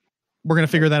 but we're going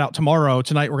to figure that out tomorrow.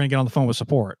 Tonight we're going to get on the phone with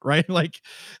support, right? Like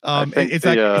it's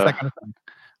that kind of thing.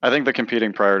 I think the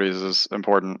competing priorities is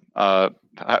important.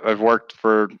 I've worked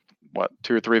for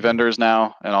 2 or 3 vendors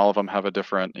now, and all of them have a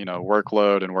different,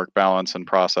 workload and work balance and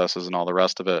processes and all the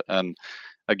rest of it. And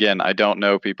again, I don't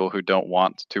know people who don't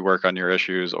want to work on your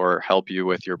issues or help you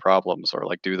with your problems or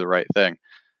like do the right thing.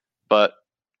 But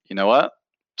you know what?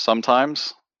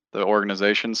 Sometimes the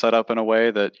organization's set up in a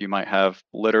way that you might have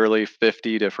literally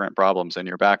 50 different problems in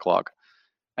your backlog.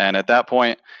 And at that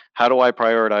point, how do I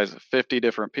prioritize 50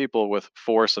 different people with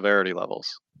 4 severity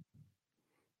levels?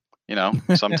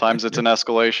 Sometimes it's an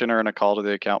escalation or a call to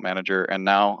the account manager, and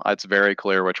now it's very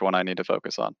clear which one I need to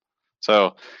focus on.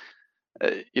 So,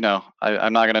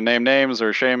 I'm not going to name names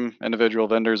or shame individual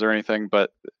vendors or anything,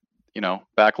 but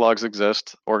backlogs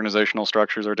exist. Organizational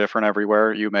structures are different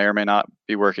everywhere. You may or may not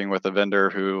be working with a vendor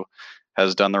who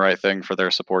has done the right thing for their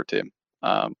support team.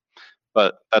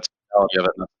 But that's the reality of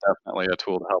it, and that's definitely a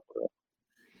tool to help with it.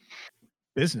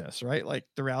 Business, right? Like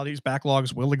the reality is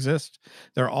backlogs will exist.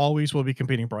 There always will be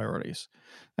competing priorities.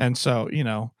 And so,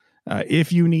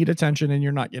 if you need attention and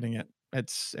you're not getting it,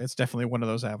 it's definitely one of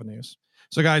those avenues.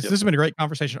 So guys, This has been a great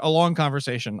conversation, a long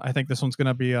conversation. I think this one's going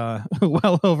to be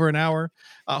well over an hour.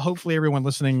 Hopefully everyone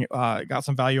listening got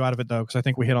some value out of it though, because I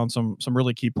think we hit on some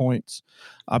really key points.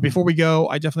 Before we go,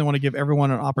 I definitely want to give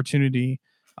everyone an opportunity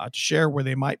to share where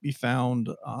they might be found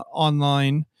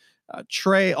online.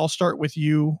 Trey, I'll start with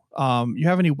you. You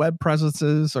have any web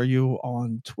presences? Are you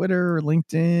on Twitter,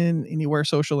 LinkedIn, anywhere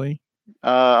socially?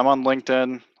 I'm on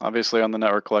LinkedIn, obviously on the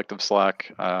Network Collective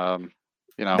Slack.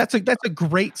 That's a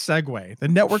great segue. The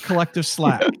Network Collective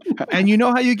Slack. And you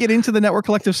know how you get into the Network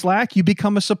Collective Slack? You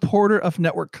become a supporter of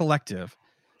Network Collective.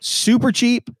 Super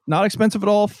cheap, not expensive at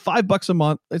all. $5 a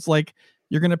month. It's like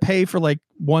you're going to pay for like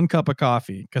 1 cup of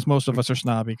coffee because most of us are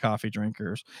snobby coffee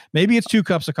drinkers. Maybe it's 2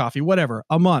 cups of coffee, whatever,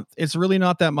 a month. It's really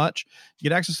not that much. You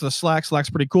get access to the Slack. Slack's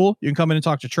pretty cool. You can come in and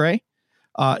talk to Trey.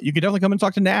 You can definitely come and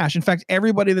talk to Nash. In fact,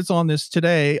 everybody that's on this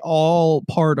today, all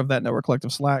part of that Network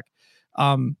Collective Slack.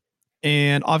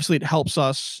 And obviously it helps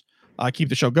us keep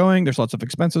the show going. There's lots of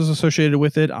expenses associated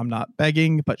with it. I'm not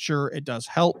begging, but sure, it does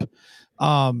help.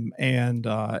 And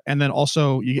then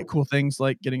also you get cool things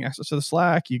like getting access to the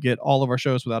Slack. You get all of our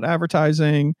shows without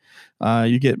advertising.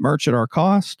 You get merch at our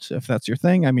cost, if that's your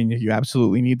thing. I mean, if you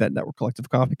absolutely need that Network Collective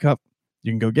coffee cup,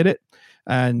 you can go get it.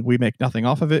 And we make nothing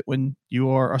off of it when you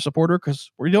are a supporter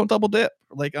because we don't double dip.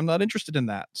 Like, I'm not interested in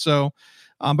that. So,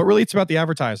 but really it's about the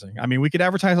advertising. I mean, we could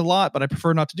advertise a lot, but I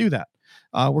prefer not to do that.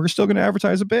 We're still going to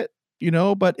advertise a bit,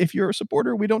 but if you're a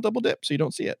supporter, we don't double dip, so you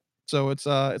don't see it. So it's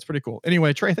pretty cool.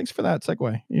 Anyway, Trey, thanks for that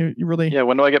segue. You really. Yeah.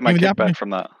 When do I get my kickback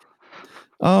from that?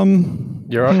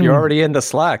 You're already in the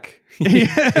Slack.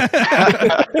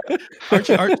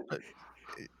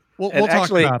 We'll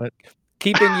talk about it.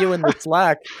 Keeping you in the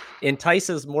Slack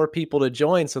entices more people to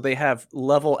join so they have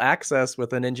level access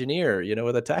with an engineer,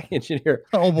 with a tech engineer.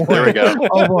 Oh boy. There we go.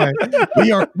 Oh boy.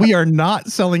 We are not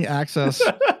selling access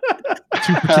to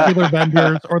particular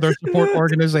vendors or their support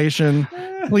organization.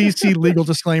 Please see legal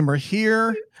disclaimer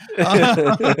here.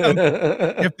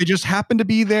 If they just happen to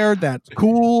be there, that's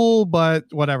cool, but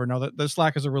whatever. No, the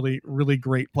Slack is a really, really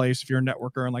great place if you're a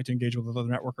networker and like to engage with other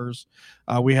networkers.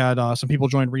 We had some people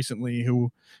join recently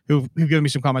who've given me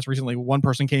some comments recently. One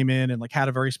person came in and like had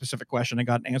a very specific question and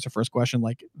got an answer for his question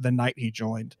like the night he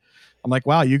joined. I'm like,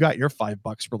 wow, you got your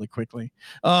 $5 really quickly.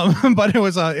 But it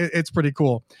was it's pretty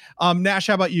cool. Nash,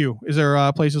 how about you? Is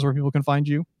there places where people can find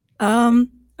you?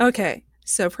 Okay.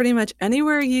 So pretty much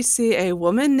anywhere you see a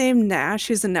woman named Nash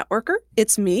who's a networker,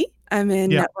 it's me. I'm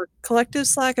in Network Collective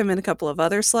Slack. I'm in a couple of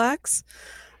other Slacks.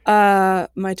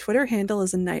 My Twitter handle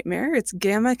is a nightmare. It's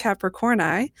Gamma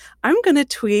Capricorni. I'm going to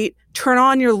tweet, turn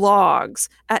on your logs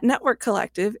at Network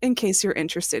Collective in case you're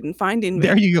interested in finding me.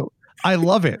 There you go. I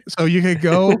love it. So you can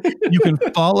go, you can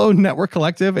follow Network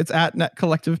Collective. It's at Net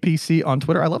Collective PC on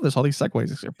Twitter. I love this. All these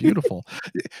segues. They're beautiful.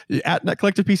 At Net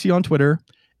Collective PC on Twitter.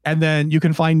 And then you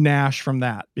can find Nash from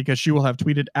that because she will have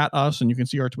tweeted at us and you can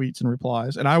see our tweets and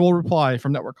replies. And I will reply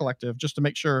from Network Collective just to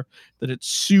make sure that it's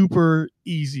super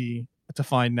easy to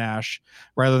find Nash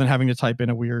rather than having to type in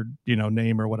a weird,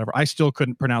 name or whatever. I still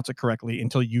couldn't pronounce it correctly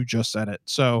until you just said it.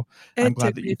 So I'm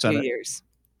glad that you said it. Years.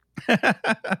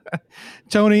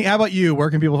 Tony, how about you?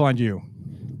 Where can people find you?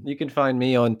 You can find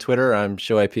me on Twitter. I'm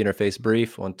Show IP Interface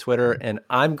Brief on Twitter, and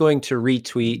I'm going to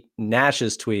retweet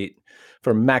Nash's tweet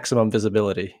for maximum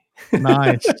visibility.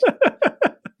 Nice.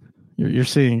 You're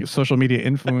seeing social media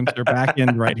influencer back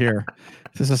end right here.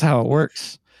 This is how it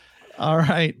works. All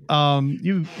right.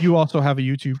 You also have a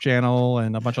YouTube channel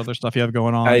and a bunch of other stuff you have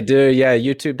going on. I do. Yeah.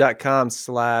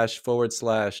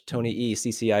 YouTube.com//Tony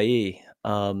ECCIE.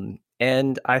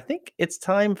 And I think it's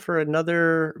time for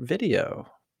another video.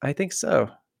 I think so.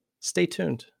 Stay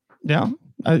tuned. Yeah.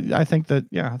 I think that,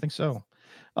 I think so.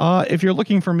 If you're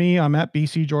looking for me, I'm at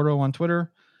BC Jordo on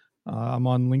Twitter. I'm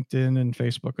on LinkedIn and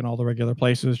Facebook and all the regular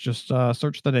places. Just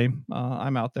search the name.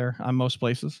 I'm out there. I'm most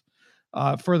places.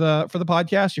 For the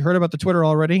podcast, you heard about the Twitter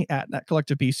already at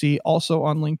NetCollectivePC, also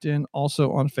on LinkedIn,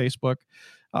 also on Facebook.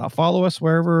 Follow us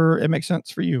wherever it makes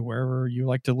sense for you, wherever you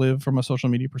like to live from a social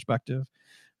media perspective.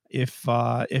 If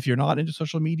you're not into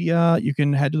social media, you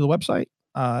can head to the website.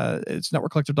 It's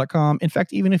networkcollective.com. In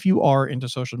fact, even if you are into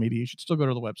social media, you should still go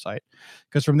to the website,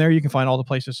 because from there you can find all the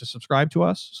places to subscribe to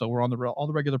us. So we're on all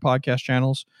the regular podcast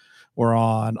channels. We're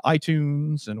on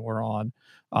iTunes, and we're on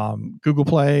Google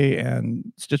Play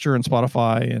and Stitcher and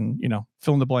Spotify, and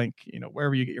fill in the blank.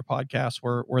 Wherever you get your podcasts,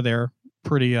 we're there.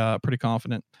 Pretty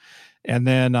confident. And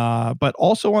then, but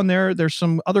also on there's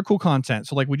some other cool content.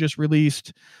 So like we just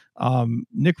released,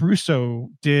 Nick Russo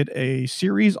did a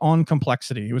series on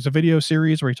complexity. It was a video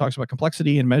series where he talks about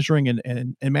complexity and measuring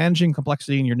and managing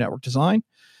complexity in your network design.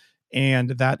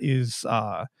 And that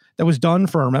was done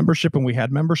for our membership when we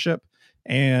had membership.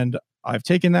 And I've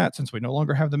taken that, since we no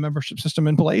longer have the membership system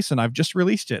in place, and I've just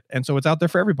released it. And so it's out there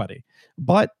for everybody,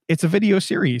 but it's a video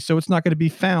series, so it's not going to be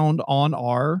found on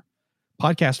our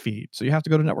podcast feed. So you have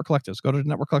to go to Network Collectives. Go to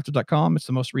networkcollective.com. It's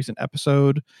the most recent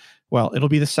episode. Well, it'll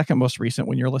be the second most recent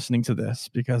when you're listening to this,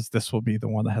 because this will be the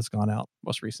one that has gone out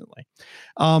most recently.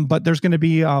 But there's going to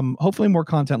be hopefully more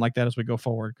content like that as we go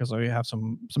forward, because we have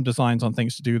some designs on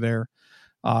things to do there.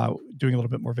 Doing a little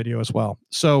bit more video as well.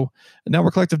 So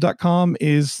networkcollective.com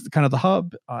is kind of the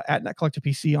hub. At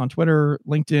NetCollectivePC on Twitter,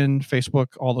 LinkedIn, Facebook,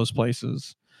 all those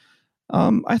places.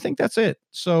 I think that's it.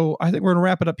 So I think we're going to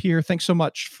wrap it up here. Thanks so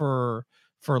much for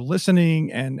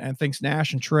listening, and thanks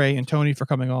Nash and Trey and Tony for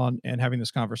coming on and having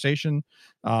this conversation.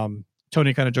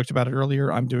 Tony kind of joked about it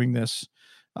earlier. I'm doing this,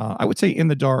 I would say in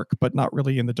the dark, but not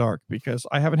really in the dark, because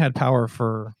I haven't had power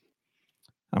for,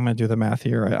 I'm going to do the math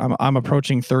here. I'm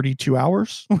approaching 32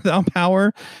 hours without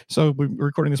power. So we're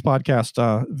recording this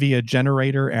podcast via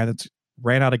generator, and it's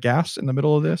ran out of gas in the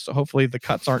middle of this. So hopefully the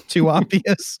cuts aren't too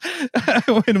obvious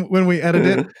when we edit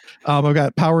it. I've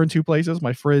got power in two places,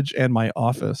 my fridge and my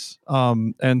office.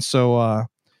 And so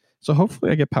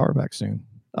hopefully I get power back soon.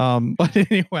 But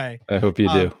anyway, I hope you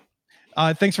do.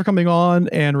 Thanks for coming on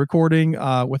and recording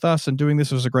with us and doing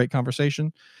this. It was a great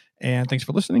conversation, and thanks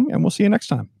for listening, and we'll see you next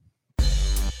time.